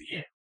لگتی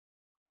ہے.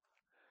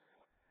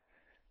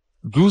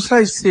 دوسرا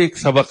اس سے ایک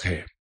سبق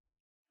ہے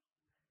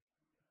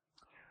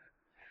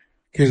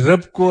کہ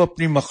رب کو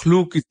اپنی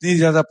مخلوق اتنی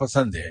زیادہ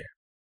پسند ہے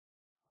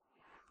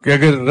کہ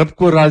اگر رب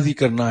کو راضی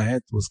کرنا ہے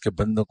تو اس کے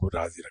بندوں کو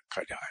راضی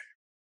رکھا جائے،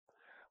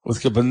 اس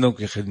کے بندوں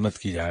کی خدمت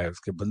کی جائے. اس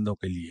کے بندوں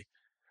کے لیے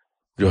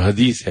جو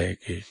حدیث ہے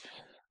کہ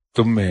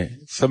تم میں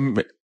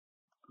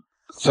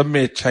سب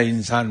میں اچھا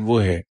انسان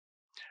وہ ہے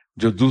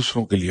جو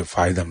دوسروں کے لیے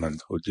فائدہ مند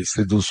ہو، جس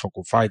سے دوسروں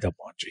کو فائدہ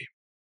پہنچے.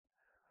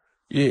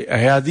 یہ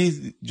احادیث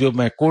جو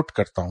میں کوٹ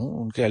کرتا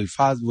ہوں ان کے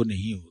الفاظ وہ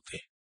نہیں ہوتے،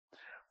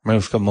 میں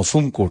اس کا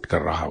مفہوم کوٹ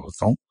کر رہا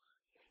ہوتا ہوں.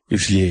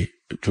 اس لیے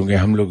چونکہ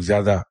ہم لوگ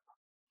زیادہ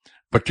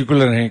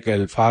پرٹیکولر ہیں کہ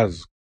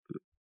الفاظ،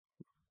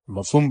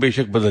 مفہوم بے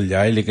شک بدل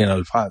جائے لیکن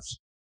الفاظ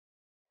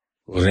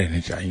وہ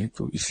رہنے چاہیے،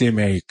 تو اس لیے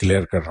میں یہ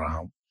کلیئر کر رہا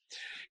ہوں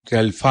کہ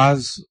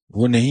الفاظ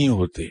وہ نہیں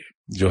ہوتے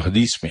جو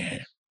حدیث میں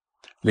ہیں،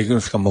 لیکن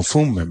اس کا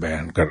مفہوم میں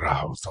بیان کر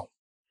رہا ہوتا ہوں.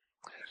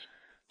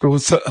 تو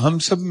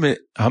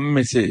ہم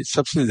میں سے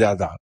سب سے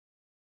زیادہ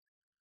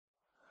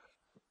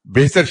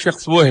بہتر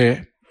شخص وہ ہے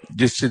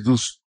جس سے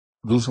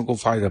دوسروں کو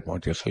فائدہ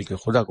پہنچے، خلق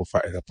خدا کو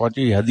فائدہ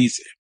پہنچے. یہ حدیث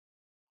ہے.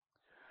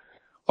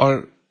 اور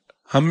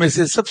ہم میں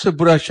سے سب سے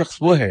برا شخص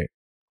وہ ہے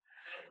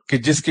کہ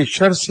جس کے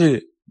شر سے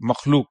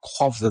مخلوق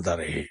خوف زدہ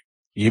رہے.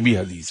 یہ بھی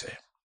حدیث ہے.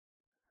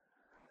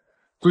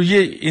 تو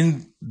یہ ان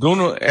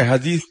دونوں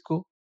احادیث کو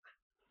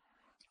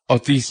اور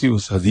تیسری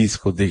اس حدیث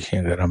کو دیکھیں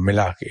اگر ہم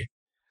ملا کے،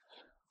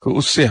 تو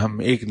اس سے ہم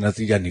ایک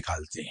نتیجہ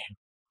نکالتے ہیں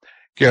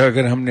کہ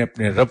اگر ہم نے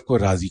اپنے رب کو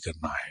راضی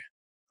کرنا ہے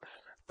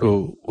تو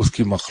اس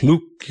کی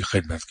مخلوق کی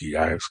خدمت کی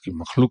جائے، اس کی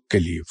مخلوق کے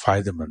لیے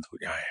فائدہ مند ہو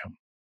جائیں ہم،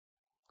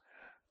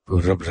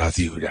 تو رب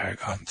راضی ہو جائے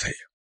گا ہم سے.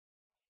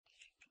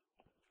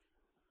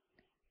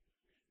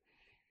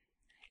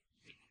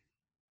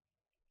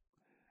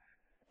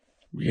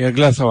 یہ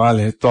اگلا سوال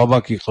ہے، توبہ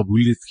کی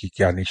قبولیت کی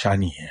کیا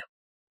نشانی ہے؟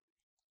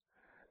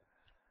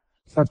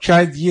 اب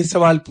شاید یہ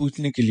سوال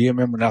پوچھنے کے لیے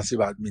میں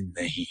مناسب آدمی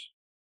نہیں،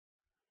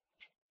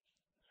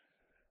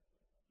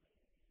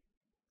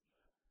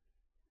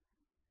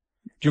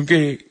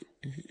 کیونکہ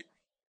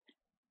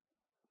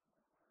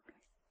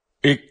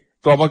ایک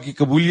توبہ کی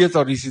قبولیت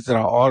اور اسی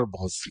طرح اور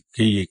بہت سی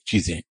کئی ایک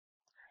چیزیں،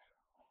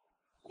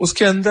 اس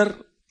کے اندر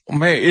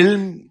میں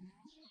علم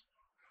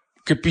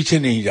کے پیچھے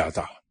نہیں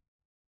جاتا،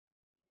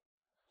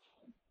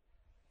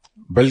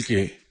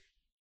 بلکہ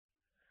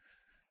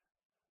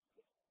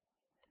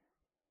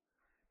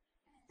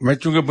میں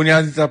چونکہ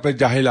بنیادی طور پر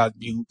جاہل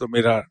آدمی ہوں تو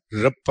میرا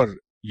رب پر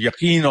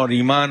یقین اور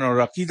ایمان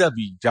اور عقیدہ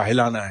بھی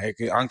جاہلانہ ہے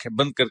کہ آنکھیں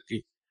بند کر کے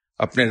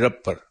اپنے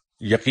رب پر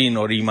یقین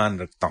اور ایمان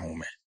رکھتا ہوں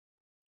میں.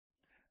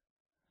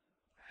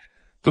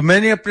 تو میں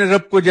نے اپنے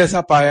رب کو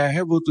جیسا پایا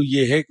ہے وہ تو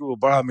یہ ہے کہ وہ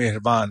بڑا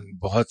مہربان،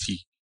 بہت ہی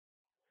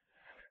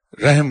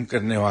رحم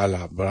کرنے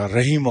والا، بڑا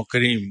رحیم و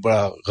کریم،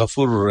 بڑا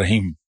غفور و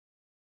رحیم.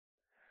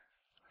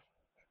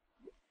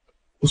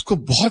 اس کو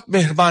بہت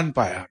مہربان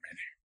پایا میں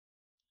نے.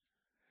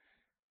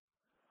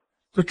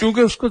 تو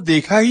چونکہ اس کو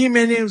دیکھا ہی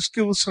میں نے اس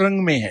کے اس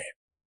رنگ میں ہے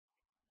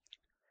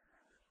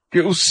کہ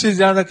اس سے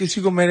زیادہ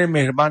کسی کو میں نے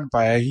مہربان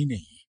پایا ہی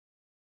نہیں،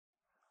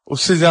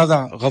 اس سے زیادہ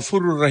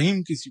غفور و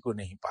رحیم کسی کو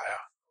نہیں پایا،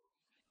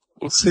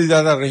 اس سے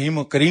زیادہ رحیم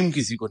و کریم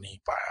کسی کو نہیں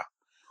پایا،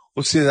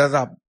 اس سے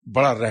زیادہ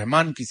بڑا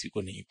رحمان کسی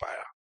کو نہیں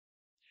پایا.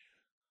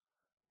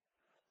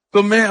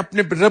 تو میں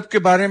اپنے رب کے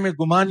بارے میں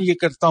گمان یہ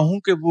کرتا ہوں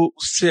کہ وہ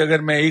اس سے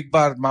اگر میں ایک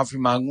بار معافی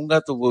مانگوں گا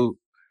تو وہ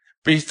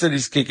پیشتر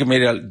اس کے کہ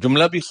میرا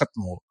جملہ بھی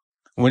ختم ہو، وہ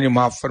مجھے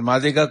معاف فرما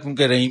دے گا،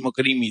 کیونکہ رحیم و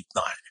کریم ہی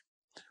اتنا ہے،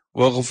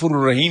 وہ غفور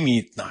و رحیم ہی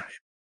اتنا ہے.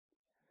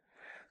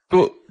 تو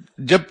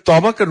جب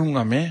توبہ کروں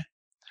گا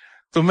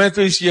تو میں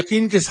تو اس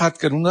یقین کے ساتھ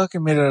کروں گا کہ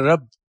میرا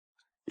رب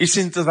اس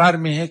انتظار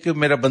میں ہے کہ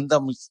میرا بندہ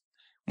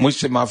مجھ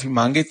سے معافی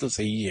مانگے تو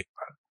صحیح ایک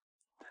بار،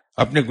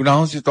 اپنے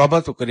گناہوں سے توبہ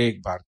تو کرے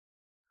ایک بار،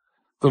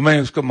 تو میں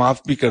اس کو معاف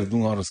بھی کر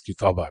دوں اور اس کی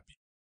توبہ بھی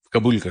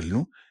قبول کر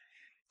لوں.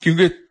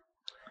 کیونکہ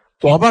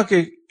توبہ کے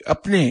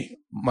اپنے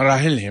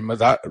مراحل ہیں،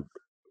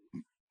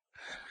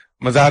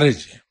 مدارج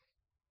ہیں.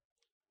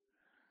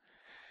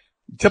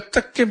 جب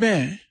تک کہ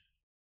میں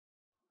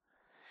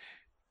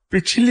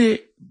پچھلے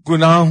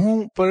گناہوں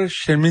پر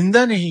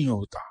شرمندہ نہیں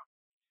ہوتا،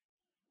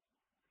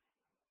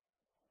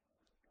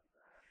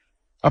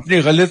 اپنی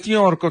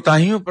غلطیوں اور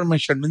کوتاہیوں پر میں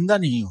شرمندہ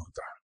نہیں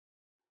ہوتا،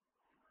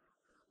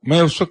 میں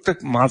اس وقت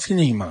تک معافی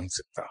نہیں مانگ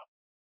سکتا.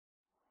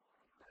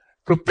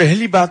 تو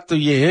پہلی بات تو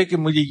یہ ہے کہ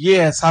مجھے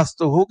یہ احساس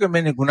تو ہو کہ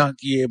میں نے گناہ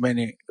کیے، میں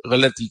نے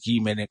غلطی کی،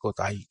 میں نے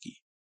کوتاہی کی.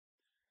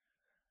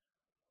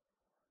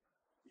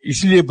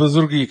 اس لیے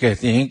بزرگ یہ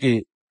کہتے ہیں کہ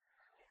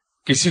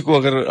کسی کو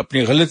اگر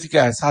اپنی غلطی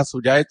کا احساس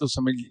ہو جائے تو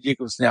سمجھ لیجیے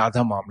کہ اس نے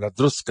آدھا معاملہ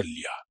درست کر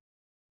لیا.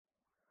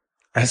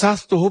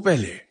 احساس تو ہو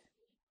پہلے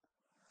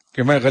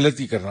کہ میں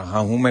غلطی کر رہا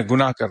ہوں، میں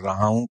گناہ کر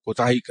رہا ہوں،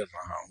 کوتاہی کر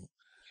رہا ہوں،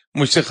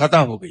 مجھ سے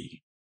خطا ہو گئی.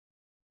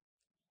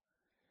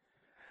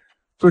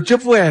 تو جب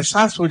وہ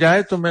احساس ہو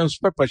جائے تو میں اس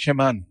پر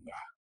پشیمان ہوں گا،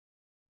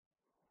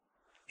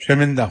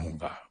 شرمندہ ہوں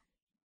گا.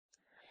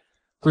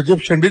 تو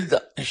جب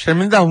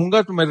شرمندہ ہوں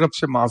گا تو میں رب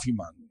سے معافی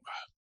مانگوں گا،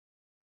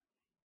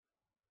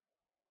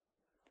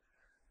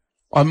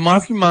 اور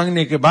معافی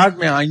مانگنے کے بعد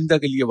میں آئندہ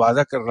کے لیے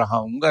وعدہ کر رہا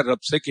ہوں گا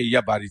رب سے کہ یا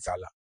باری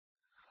تعالیٰ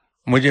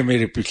مجھے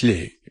میرے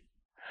پچھلے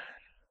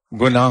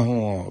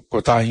گناہوں،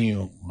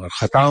 کوتاہیوں اور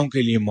خطاؤں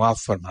کے لیے معاف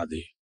فرما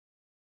دے،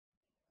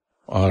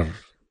 اور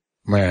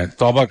میں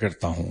توبہ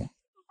کرتا ہوں،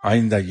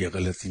 آئندہ یہ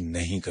غلطی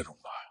نہیں کروں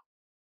گا.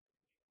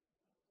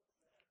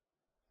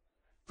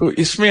 تو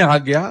اس میں آ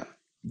گیا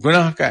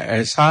گناہ کا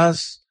احساس،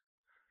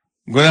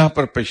 گناہ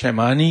پر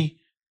پشیمانی،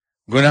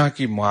 گناہ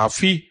کی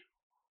معافی،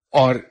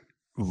 اور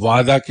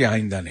وعدہ کہ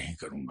آئندہ نہیں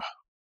کروں گا.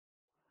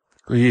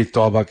 تو یہ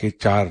توبہ کے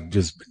 4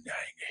 جز بن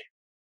جائیں گے.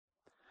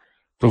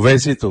 تو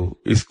ویسے تو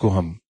اس کو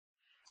ہم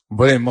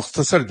بڑے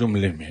مختصر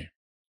جملے میں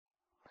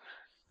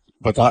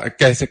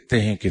کہہ سکتے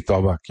ہیں کہ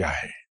توبہ کیا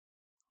ہے.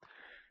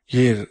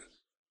 یہ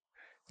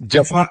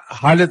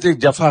حالت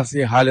جفا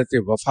سے حالت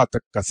وفا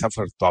تک کا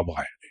سفر توبہ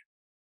ہے.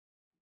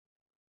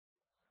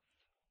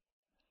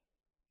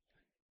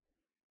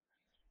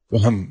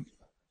 تو ہم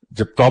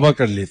جب توبہ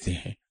کر لیتے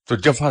ہیں تو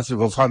جفا سے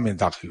وفا میں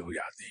داخل ہو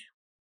جاتے ہیں.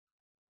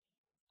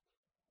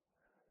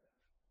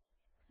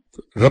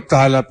 رب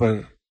تعالیٰ پر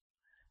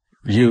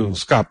یہ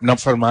اس کا اپنا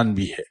فرمان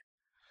بھی ہے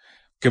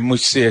کہ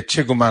مجھ سے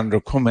اچھے گمان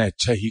رکھو، میں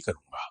اچھا ہی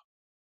کروں گا.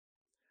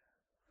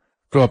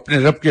 تو اپنے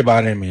رب کے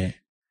بارے میں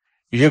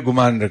یہ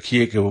گمان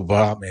رکھیے کہ وہ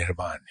بڑا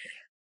مہربان ہے،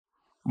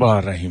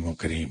 بڑا رحیم و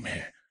کریم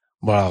ہے،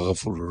 بڑا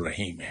غفور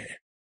الرحیم ہے.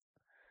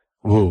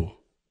 وہ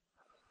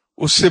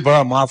اس سے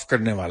بڑا معاف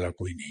کرنے والا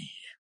کوئی نہیں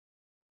ہے.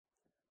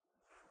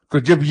 تو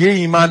جب یہ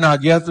ایمان آ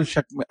گیا تو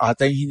شک میں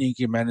آتا ہی نہیں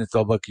کہ میں نے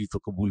توبہ کی تو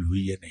قبول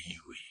ہوئی یا نہیں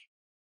ہوئی.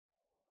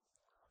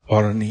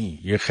 فوراً ہی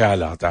یہ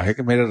خیال آتا ہے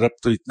کہ میرا رب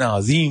تو اتنا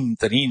عظیم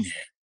ترین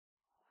ہے،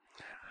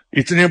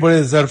 اتنے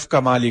بڑے ظرف کا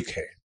مالک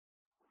ہے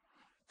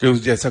کہ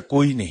اس جیسا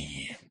کوئی نہیں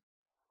ہے.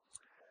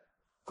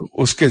 تو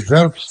اس کے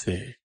ظرف سے،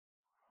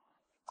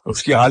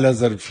 اس کی اعلیٰ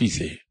ظرفی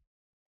سے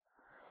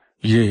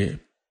یہ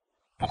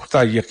پختہ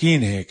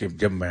یقین ہے کہ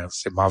جب میں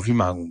اس سے معافی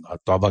مانگوں گا،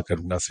 توبہ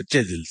کروں گا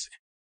سچے دل سے،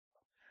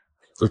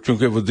 تو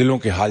چونکہ وہ دلوں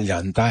کے حال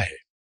جانتا ہے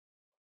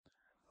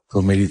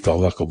تو میری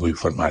توبہ قبول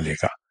فرما لے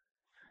گا.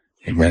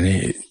 میں نے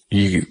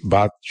یہ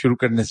بات شروع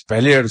کرنے سے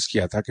پہلے عرض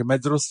کیا تھا کہ میں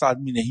درست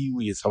آدمی نہیں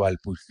ہوں یہ سوال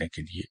پوچھنے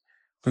کے لیے،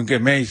 کیونکہ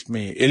میں اس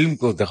میں علم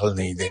کو دخل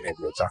نہیں دینے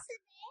دیتا.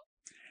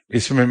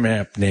 اس میں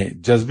اپنے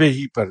جذبے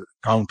ہی پر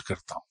کاؤنٹ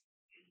کرتا ہوں.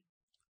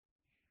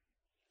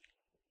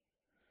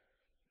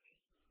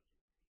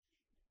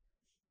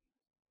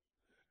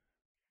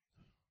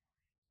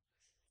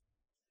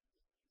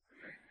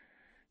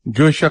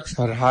 جو شخص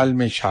ہر حال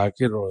میں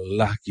شاکر اور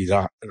اللہ کی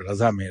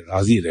رضا میں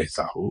راضی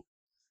رہتا ہو،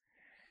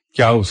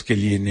 کیا اس کے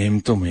لیے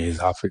نعمتوں میں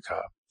اضافے کا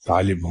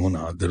طالب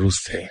ہونا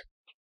درست ہے؟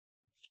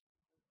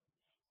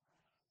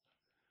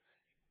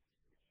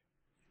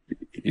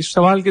 اس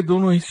سوال کے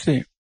دونوں حصے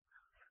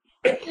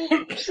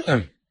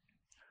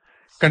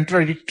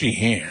کنٹراڈکٹری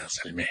ہیں،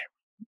 اصل میں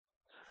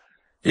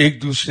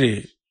ایک دوسرے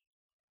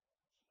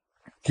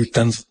کی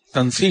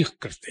تنسیخ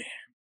کرتے ہیں.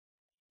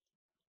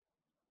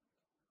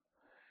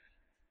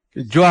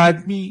 کہ جو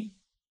آدمی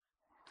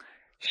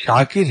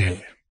شاکر ہے،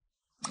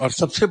 اور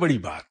سب سے بڑی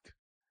بات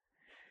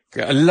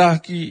کہ اللہ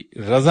کی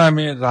رضا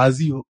میں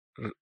راضی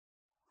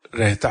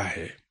رہتا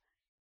ہے،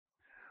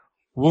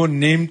 وہ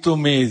نعمتوں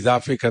میں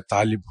اضافے کا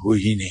طالب ہو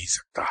ہی نہیں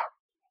سکتا.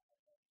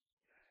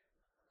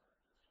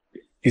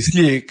 اس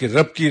لیے کہ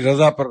رب کی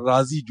رضا پر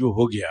راضی جو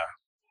ہو گیا،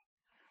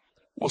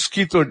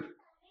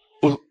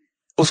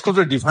 اس کو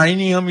تو ڈیفائن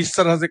ہی ہم اس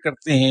طرح سے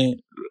کرتے ہیں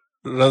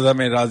رضا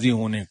میں راضی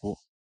ہونے کو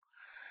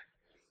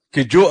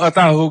کہ جو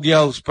عطا ہو گیا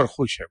اس پر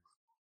خوش ہے.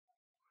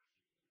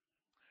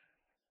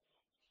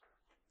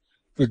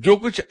 تو جو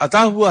کچھ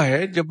عطا ہوا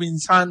ہے، جب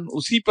انسان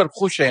اسی پر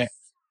خوش ہے،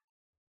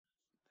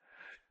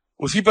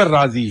 اسی پر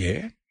راضی ہے،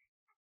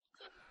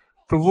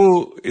 تو وہ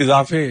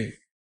اضافے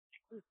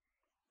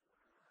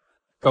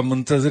کا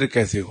منتظر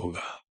کیسے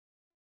ہوگا؟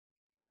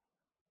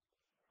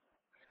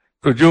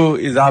 تو جو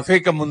اضافے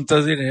کا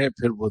منتظر ہے،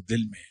 پھر وہ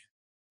دل میں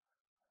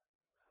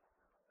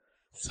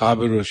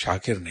صابر و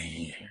شاکر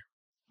نہیں ہے،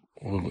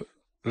 وہ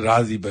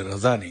راضی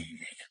برضا نہیں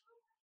ہے.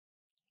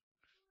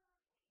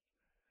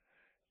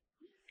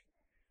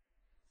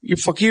 یہ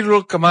فقیر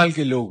لوگ کمال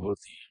کے لوگ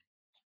ہوتے ہیں.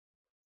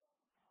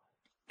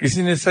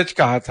 کسی نے سچ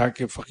کہا تھا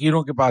کہ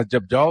فقیروں کے پاس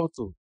جب جاؤ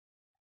تو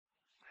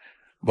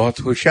بہت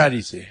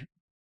ہوشیاری سے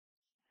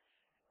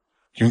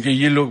کیونکہ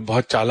یہ لوگ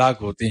بہت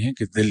چالاک ہوتے ہیں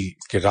کہ دل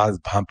کے راز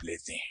بھانپ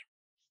لیتے ہیں.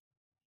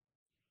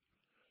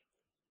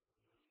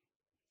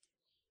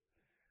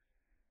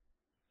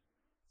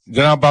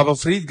 جناب بابا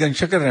فرید گنج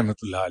شکر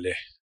رحمۃ اللہ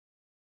علیہ،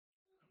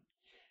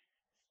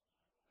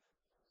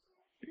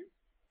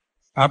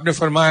 آپ نے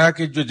فرمایا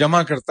کہ جو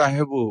جمع کرتا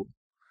ہے وہ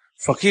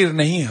فقیر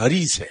نہیں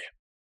حریص ہے.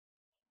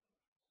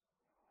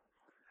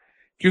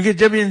 کیونکہ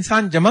جب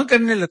انسان جمع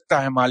کرنے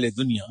لگتا ہے مال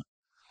دنیا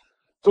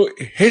تو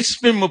حرص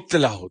میں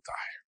مبتلا ہوتا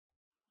ہے،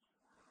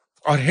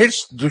 اور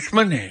حرص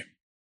دشمن ہے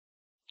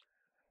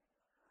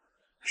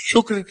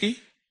شکر کی،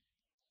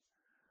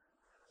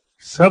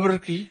 صبر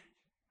کی،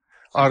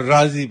 اور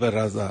راضی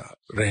برضا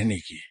رہنے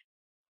کی.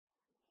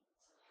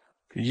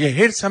 یہ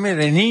حرص ہمیں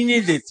رہنے ہی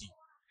نہیں دیتی،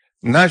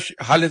 نہ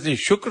حالت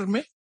شکر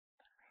میں،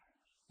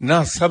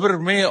 نہ صبر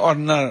میں، اور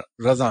نہ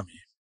رضا میں.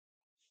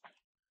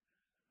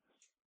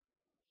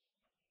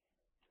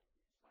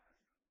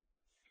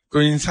 تو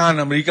انسان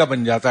امریکہ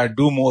بن جاتا ہے،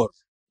 ڈو مور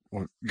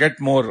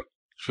گیٹ مور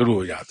شروع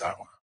ہو جاتا ہے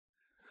وہاں.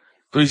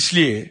 تو اس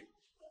لیے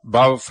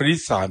بابا فرید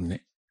صاحب نے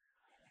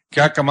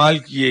کیا کمال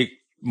کی ایک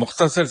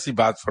مختصر سی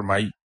بات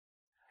فرمائی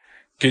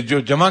کہ جو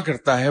جمع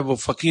کرتا ہے وہ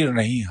فقیر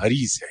نہیں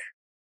حریص ہے.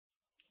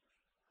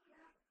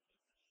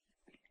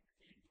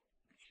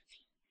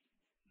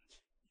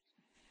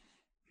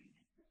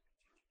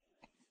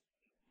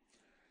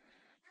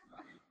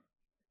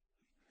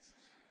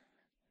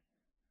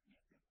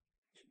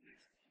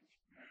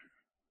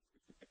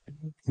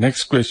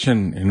 نیکسٹ کوشچن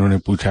انہوں نے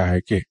پوچھا ہے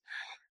کہ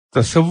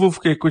تصوف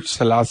کے کچھ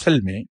سلاسل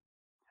میں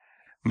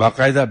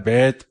باقاعدہ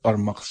بیت اور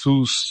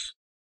مخصوص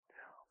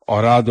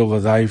اوراد و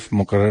وظائف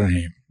مقرر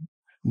ہیں،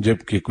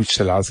 جبکہ کچھ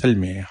سلاسل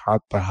میں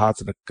ہاتھ پر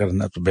ہاتھ رکھ کر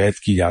نہ تو بیت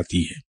کی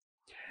جاتی ہے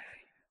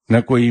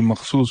نہ کوئی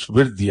مخصوص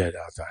ورد دیا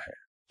جاتا ہے.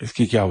 اس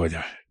کی کیا وجہ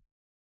ہے؟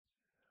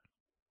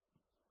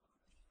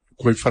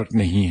 کوئی فرق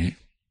نہیں ہے.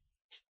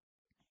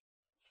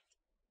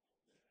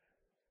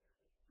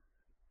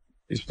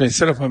 اس میں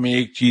صرف ہمیں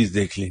ایک چیز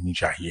دیکھ لینی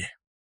چاہیے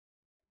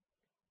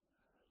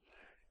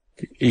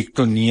کہ ایک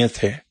تو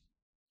نیت ہے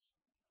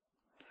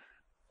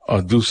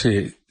اور دوسرے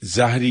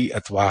ظاہری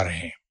اطوار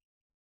ہیں.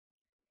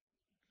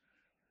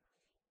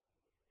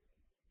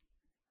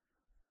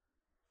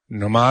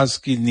 نماز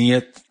کی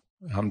نیت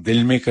ہم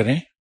دل میں کریں،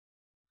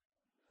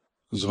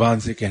 زبان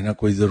سے کہنا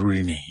کوئی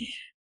ضروری نہیں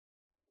ہے.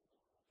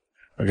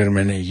 اگر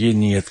میں نے یہ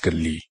نیت کر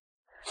لی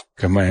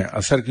کہ میں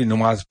عصر کی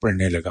نماز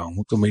پڑھنے لگا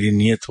ہوں تو میری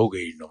نیت ہو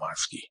گئی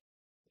نماز کی،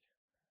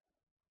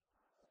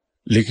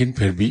 لیکن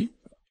پھر بھی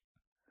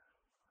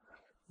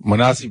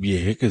مناسب یہ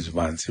ہے کہ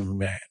زبان سے بھی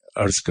میں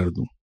عرض کر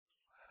دوں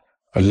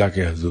اللہ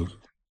کے حضور.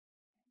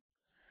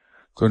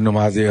 تو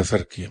نماز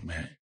عصر کی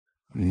میں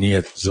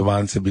نیت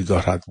زبان سے بھی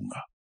دہرا دوں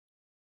گا.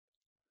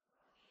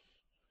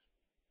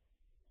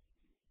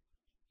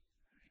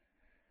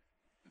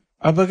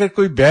 اب اگر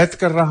کوئی بیعت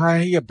کر رہا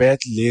ہے یا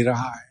بیعت لے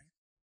رہا ہے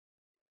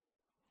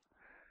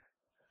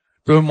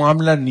تو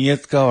معاملہ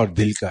نیت کا اور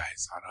دل کا ہے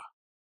سارا.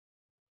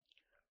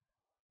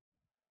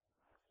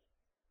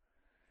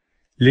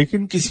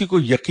 لیکن کسی کو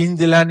یقین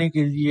دلانے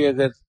کے لیے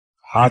اگر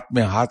ہاتھ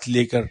میں ہاتھ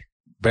لے کر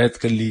بیعت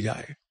کر لی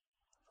جائے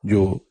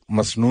جو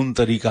مسنون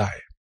طریقہ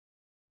ہے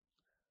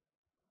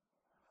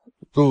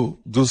تو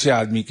دوسرے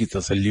آدمی کی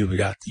تسلی ہو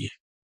جاتی ہے.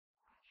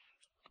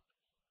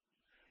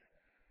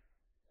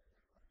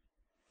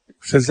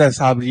 سلسلہ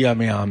صابریہ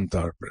میں عام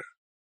طور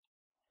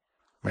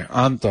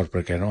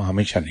پر کہہ رہا ہوں،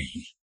 ہمیشہ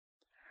نہیں،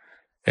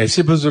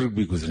 ایسے بزرگ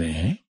بھی گزرے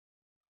ہیں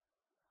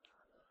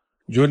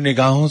جو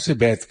نگاہوں سے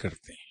بیعت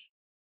کرتے ہیں.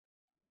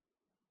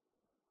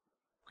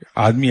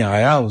 آدمی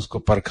آیا، اس کو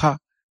پرکھا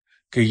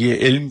کہ یہ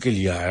علم کے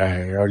لیے آیا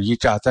ہے اور یہ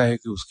چاہتا ہے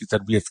کہ اس کی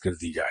تربیت کر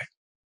دی جائے،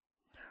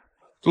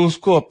 تو اس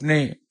کو اپنے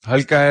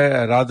حلقہ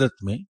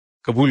ارادت میں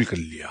قبول کر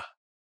لیا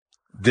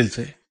دل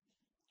سے.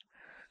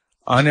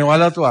 آنے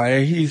والا تو آیا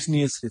ہی اس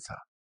نیت سے تھا،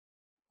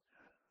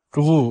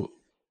 تو وہ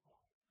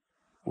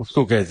اس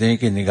کو کہتے ہیں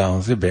کہ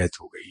نگاہوں سے بیعت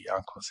ہو گئی،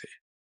 آنکھوں سے.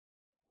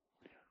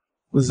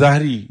 وہ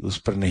ظاہری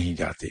اس پر نہیں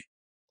جاتے.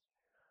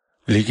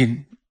 لیکن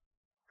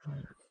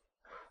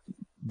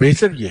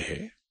بہتر یہ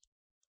ہے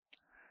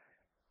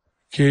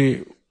کہ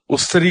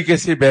اس طریقے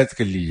سے بیعت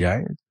کر لی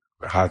جائے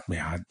ہاتھ میں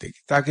ہاتھ دے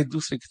کے، تاکہ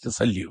دوسرے کی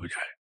تسلی ہو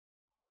جائے.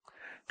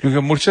 کیونکہ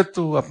مرشد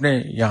تو اپنے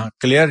یہاں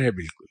کلیئر ہے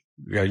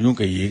بالکل، یا یوں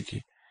کہیے کہ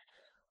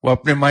وہ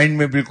اپنے مائنڈ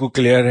میں بالکل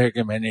کلیئر ہے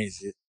کہ میں نے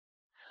اسے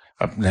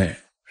اپنے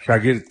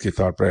شاگرد کے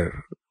طور پر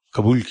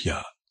قبول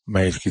کیا،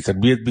 میں اس کی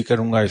تربیت بھی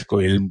کروں گا، اس کو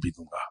علم بھی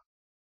دوں گا.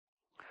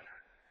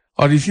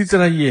 اور اسی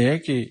طرح یہ ہے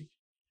کہ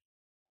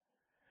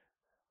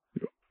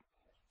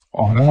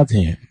اوراد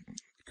ہیں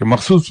کہ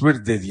مخصوص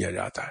ورد دے دیا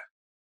جاتا ہے،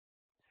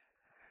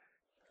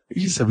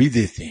 یہ سبھی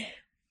دیتے ہیں،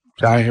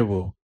 چاہے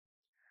وہ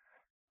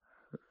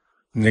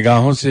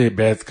نگاہوں سے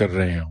بیعت کر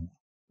رہے ہوں،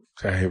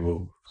 چاہے وہ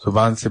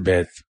زبان سے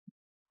بیعت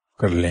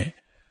کر لیں،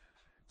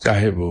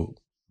 چاہے وہ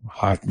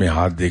ہاتھ میں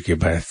ہاتھ دے کے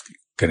بیعت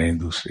کریں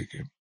دوسرے کے.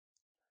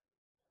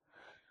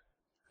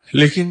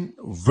 لیکن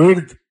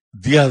ورد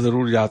دیا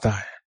ضرور جاتا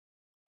ہے.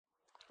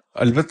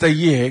 البتہ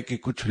یہ ہے کہ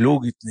کچھ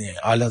لوگ اتنے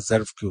اعلیٰ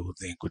ظرف کے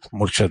ہوتے ہیں، کچھ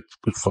مرشد،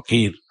 کچھ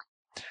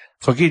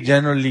فقیر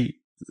جنرلی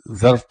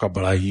ظرف کا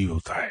بڑا ہی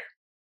ہوتا ہے،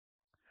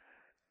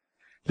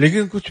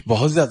 لیکن کچھ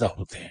بہت زیادہ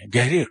ہوتے ہیں،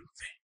 گہرے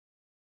ہوتے ہیں.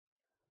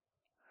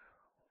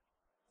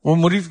 وہ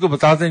مرید کو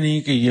بتاتے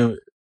نہیں کہ یہ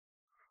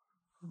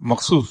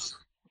مخصوص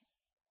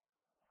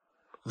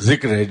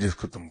ذکر ہے جس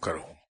کو تم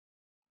کرو.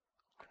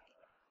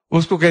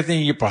 اس کو کہتے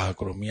ہیں یہ پڑھا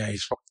کرو میاں،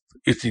 اس وقت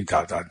اتنی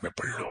تعداد میں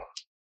پڑھ لو.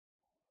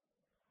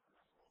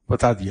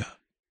 بتا دیا،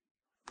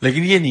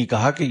 لیکن یہ نہیں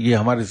کہا کہ یہ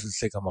ہمارے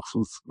سلسلے کا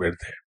مخصوص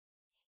ورد ہے.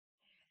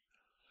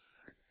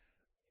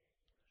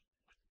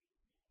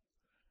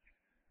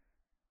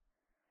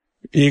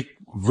 ایک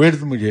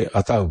ورد مجھے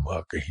عطا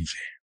ہوا کہیں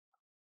سے.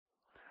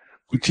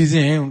 کچھ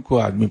چیزیں ہیں ان کو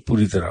آدمی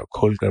پوری طرح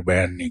کھول کر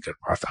بیان نہیں کر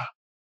پاتا.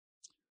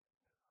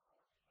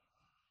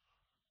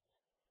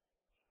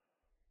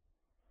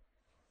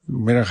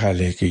 میرا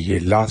خیال ہے کہ یہ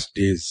لاسٹ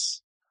ڈیز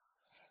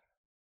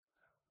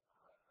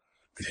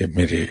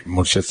میرے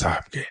مرشد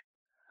صاحب کے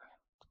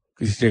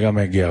کسی جگہ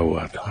میں گیا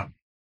ہوا تھا،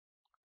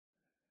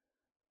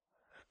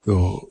 تو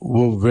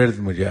وہ ورد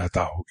مجھے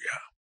عطا ہو گیا.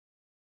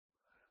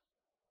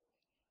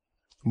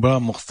 بڑا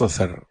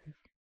مختصر،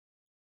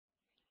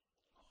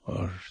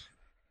 اور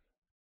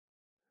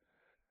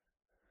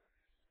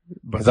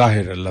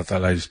بظاہر اللہ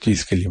تعالیٰ اس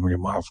چیز کے لیے مجھے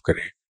معاف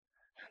کرے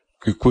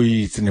کہ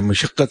کوئی اتنے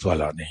مشقت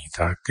والا نہیں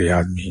تھا کہ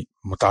آدمی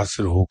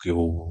متاثر ہو کہ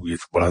وہ یہ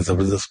تو بڑا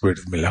زبردست ورد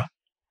ملا.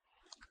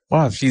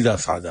 بڑا سیدھا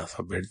سادہ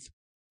سا ورد.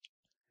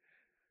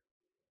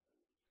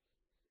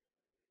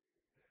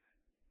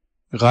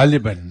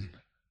 غالباً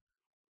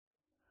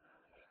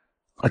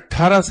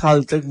 18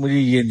 سال تک مجھے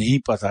یہ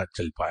نہیں پتا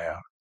چل پایا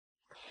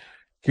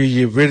کہ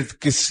یہ ورد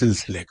کس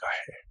سلسلے کا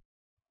ہے،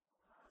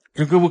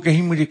 کیونکہ وہ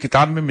کہیں مجھے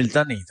کتاب میں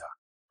ملتا نہیں تھا.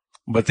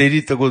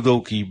 بتیری تگودو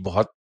کی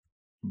بہت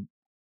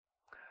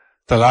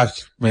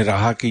تلاش میں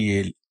رہا کہ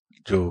یہ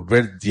جو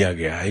ورد دیا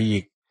گیا ہے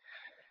یہ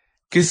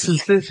کس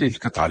سلسلے سے اس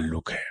کا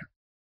تعلق ہے.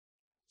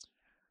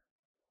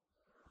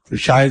 تو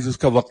شاید اس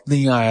کا وقت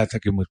نہیں آیا تھا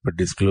کہ مجھ پر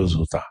ڈسکلوز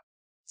ہوتا.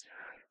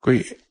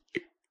 کوئی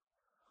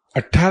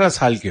 18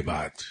 سال کے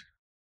بعد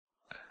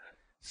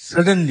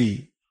سڈنلی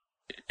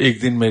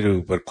ایک دن میرے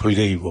اوپر کھل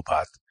گئی وہ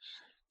بات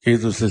کہ یہ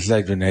تو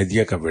سلسلہ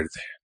جنیدیہ کا ورد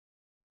ہے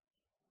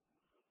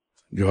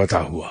جو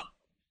عطا ہوا.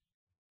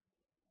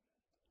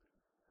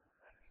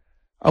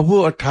 اب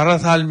وہ 18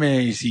 سال میں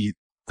اسی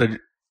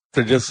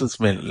تجسس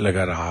میں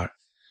لگا رہا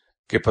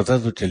کہ پتہ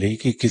تو چلے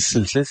کہ کس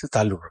سلسلے سے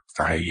تعلق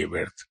رکھتا ہے یہ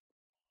ورد.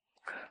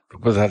 تو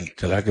پتہ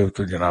چلا کہ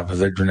تو جناب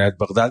حضرت جنید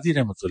بغدادی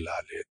رحمۃ اللہ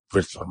علیہ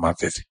ورد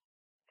فرماتے تھے.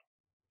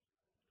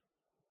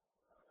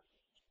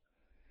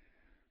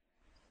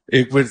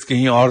 ایک ورد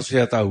کہیں اور سے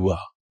عطا ہوا،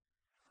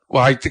 وہ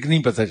آج تک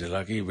نہیں پتہ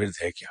چلا کہ یہ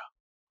ورد ہے کیا.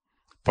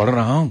 پڑھ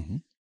رہا ہوں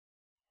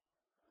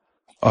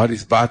اور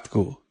اس بات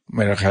کو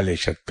میرا خیال ہے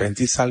شاید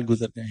 35 سال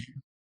گزر گئے ہیں،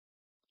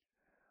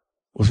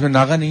 اس میں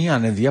ناغہ نہیں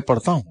آنے دیا.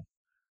 پڑھتا ہوں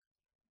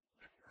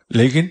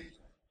لیکن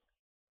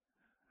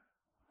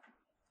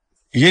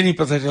یہ نہیں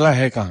پتہ چلا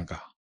ہے کہاں کا.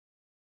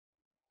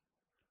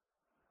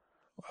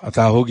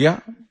 عطا ہو گیا،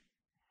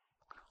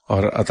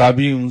 اور عطا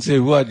بھی ان سے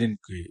ہوا جن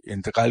کے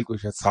انتقال کو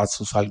شاید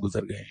 700 سال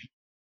گزر گئے ہیں.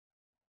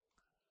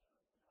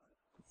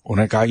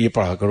 انہیں کہا یہ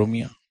پڑھا کرو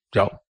میاں،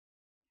 جاؤ.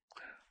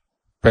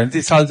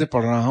 35 سال سے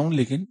پڑھ رہا ہوں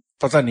لیکن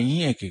پتہ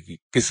نہیں ہے کہ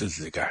کس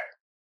سلسلے کا ہے.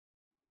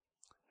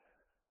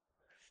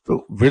 تو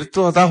ورد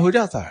تو عطا ہو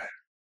جاتا ہے،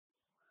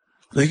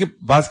 لیکن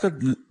بعض کا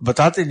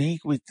بتاتے نہیں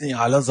کہ وہ اتنے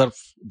اعلیٰ ظرف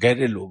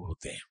گہرے لوگ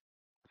ہوتے ہیں،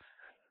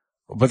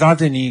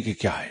 بتاتے نہیں کہ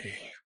کیا ہے.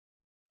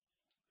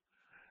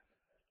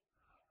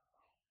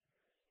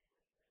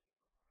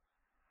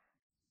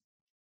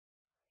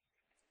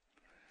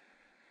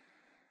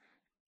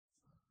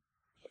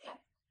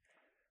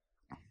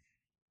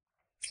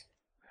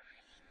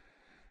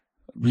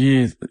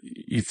 یہ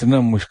اتنا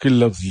مشکل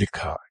لفظ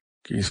لکھا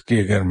کہ اس کے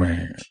اگر میں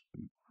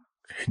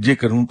ہجے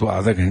کروں تو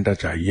آدھا گھنٹہ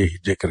چاہیے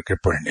ہجے کر کے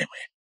پڑھنے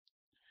میں.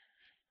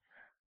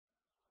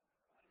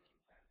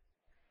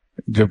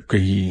 جب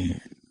کہیں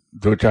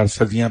 2-4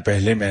 صدیاں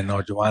پہلے میں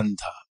نوجوان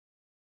تھا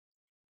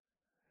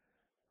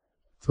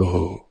تو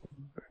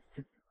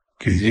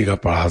کسی جگہ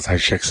پڑھا تھا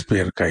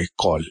شیکسپیئر کا ایک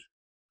قول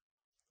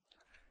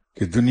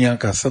کہ دنیا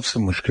کا سب سے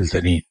مشکل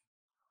ترین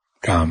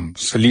کام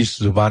سلیس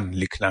زبان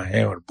لکھنا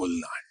ہے اور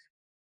بولنا ہے.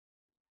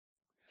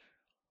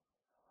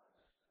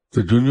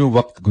 تو جو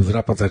وقت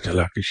گزرا پتہ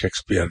چلا کہ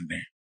شیکسپیئر نے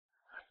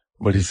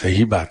بڑی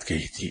صحیح بات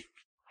کہی تھی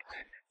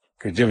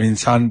کہ جب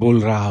انسان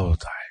بول رہا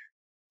ہوتا ہے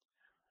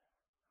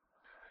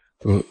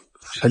تو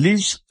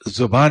سلیس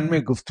زبان میں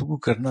گفتگو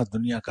کرنا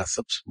دنیا کا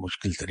سب سے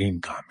مشکل ترین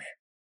کام ہے.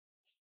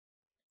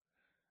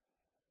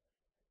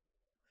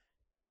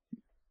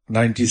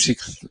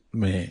 96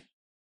 میں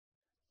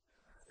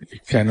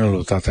ایک چینل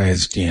ہوتا تھا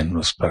STN،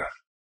 اس پر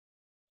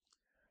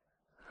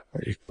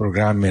ایک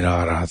پروگرام میرا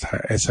آ رہا تھا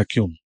ایسا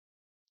کیوں.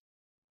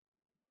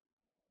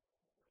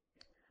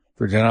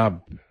 تو جناب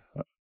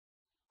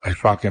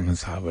اشفاق احمد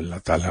صاحب، اللہ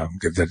تعالیٰ ان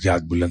کے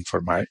درجات بلند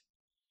فرمائے،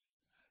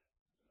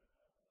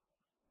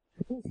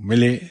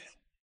 ملے.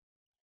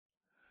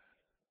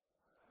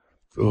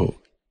 تو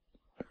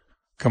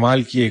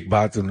کمال کی ایک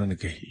بات انہوں نے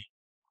کہی،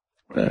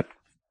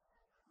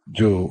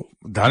 جو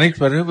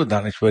دانشور ہے وہ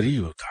دانشور ہی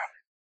ہوتا ہے،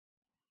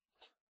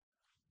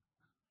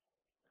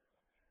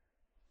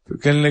 تو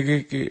کہنے لگے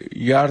کہ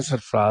یار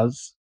سرفراز،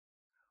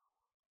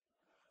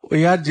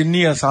 یار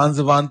جنی آسان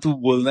زبان تو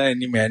بولنا ہے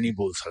میں نہیں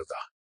بول سکتا.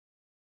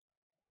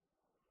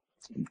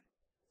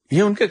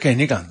 یہ ان کا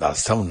کہنے کا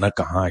انداز تھا. انہوں نے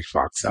کہا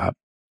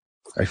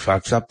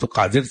اشفاق صاحب تو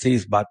قادر تھے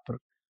اس بات پر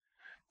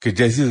کہ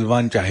جیسی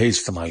زبان چاہے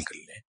استعمال کر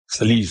لیں،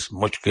 سلیس،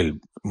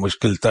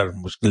 مشکل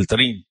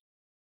ترین.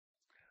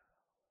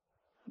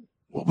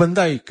 وہ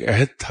بندہ ایک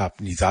عہد تھا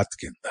اپنی ذات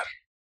کے اندر.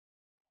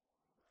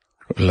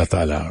 اللہ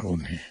تعالیٰ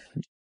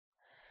انہیں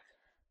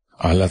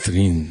اعلیٰ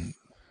ترین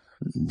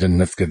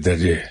جنت کے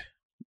درجے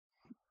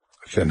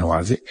سے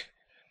نوازے.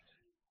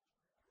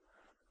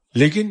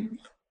 لیکن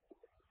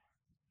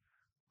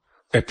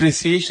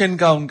اپریسیشن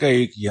کا ان کا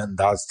ایک یہ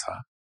انداز تھا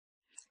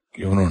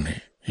کہ انہوں نے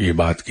یہ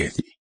بات کہہ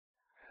دی.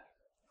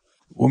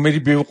 وہ میری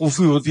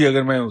بیوقوفی ہوتی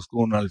اگر میں اس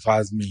کو ان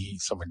الفاظ میں ہی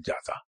سمجھ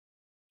جاتا.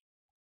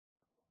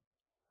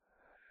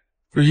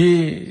 تو یہ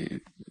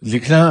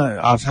لکھنا،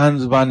 آسان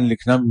زبان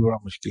لکھنا بھی بڑا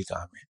مشکل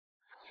کام ہے.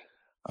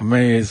 اب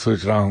میں یہ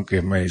سوچ رہا ہوں کہ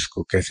میں اس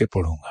کو کیسے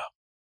پڑھوں گا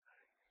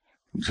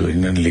جو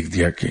انہوں نے لکھ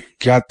دیا کہ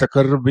کیا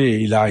تقرب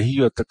الہی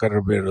اور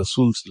تقرب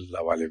رسول صلی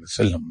اللہ علیہ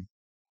وسلم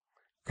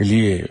کے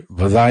لیے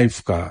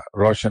وظائف کا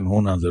روشن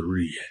ہونا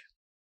ضروری ہے.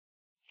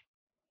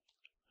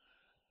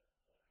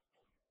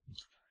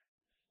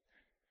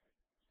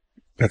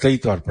 قطعی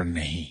طور پر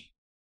نہیں.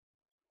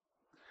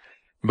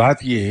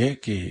 بات یہ ہے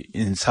کہ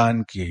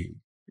انسان کے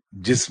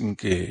جسم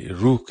کے،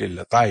 روح کے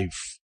لطائف،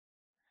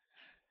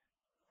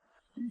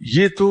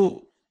 یہ تو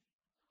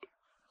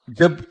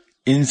جب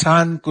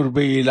انسان قرب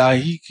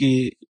الہی کے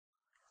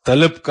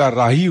طلب کا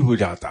راہی ہو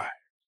جاتا ہے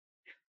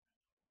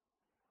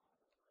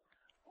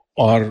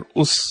اور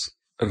اس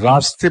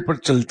راستے پر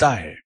چلتا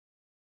ہے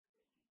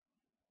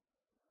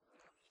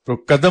تو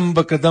قدم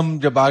بقدم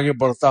جب آگے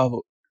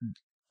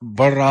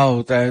بڑھ رہا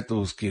ہوتا ہے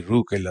تو اس کی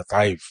روح کے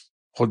لطائف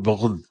خود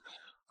بخود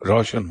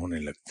روشن ہونے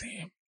لگتے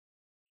ہیں.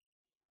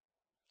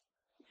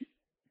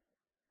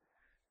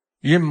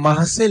 یہ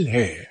محصل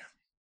ہے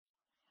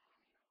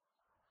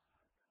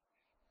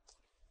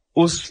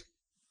اس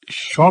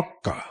شوق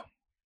کا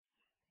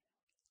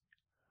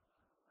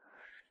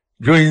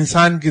جو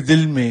انسان کے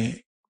دل میں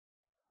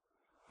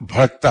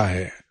بھڑکتا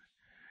ہے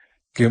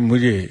کہ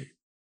مجھے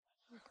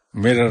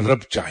میرا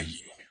رب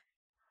چاہیے،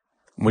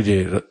 مجھے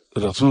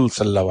رسول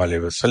صلی اللہ علیہ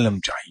وسلم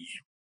چاہیے،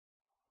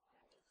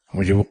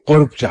 مجھے وہ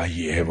قرب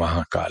چاہیے ہے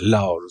وہاں کا،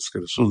 اللہ اور اس کے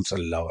رسول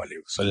صلی اللہ علیہ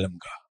وسلم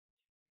کا.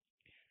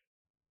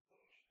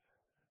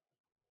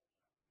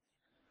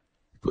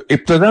 تو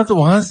ابتدا تو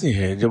وہاں سے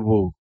ہے جب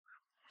وہ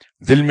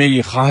دل میں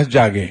یہ خواہش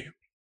جاگے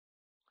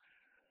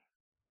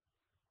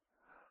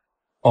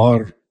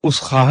اور اس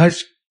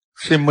خواہش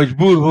سے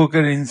مجبور ہو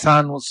کر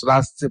انسان اس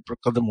راستے پر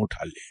قدم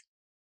اٹھا لے.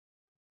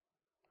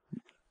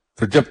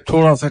 تو جب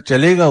تھوڑا سا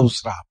چلے گا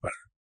اس راہ پر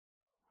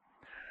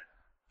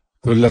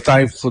تو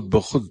لطائف خود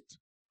بخود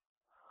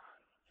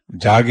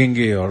جاگیں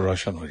گے اور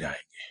روشن ہو جائیں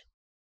گے.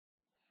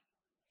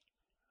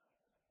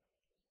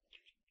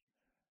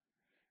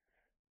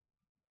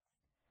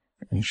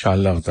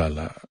 انشاءاللہ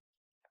تعالی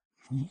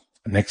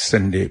نیکسٹ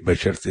سنڈے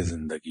بشرط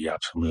زندگی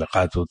آپ سے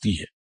ملاقات ہوتی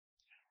ہے.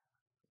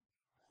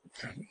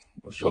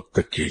 اس وقت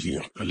تک کے لیے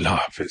اللہ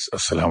حافظ.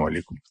 السلام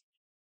علیکم.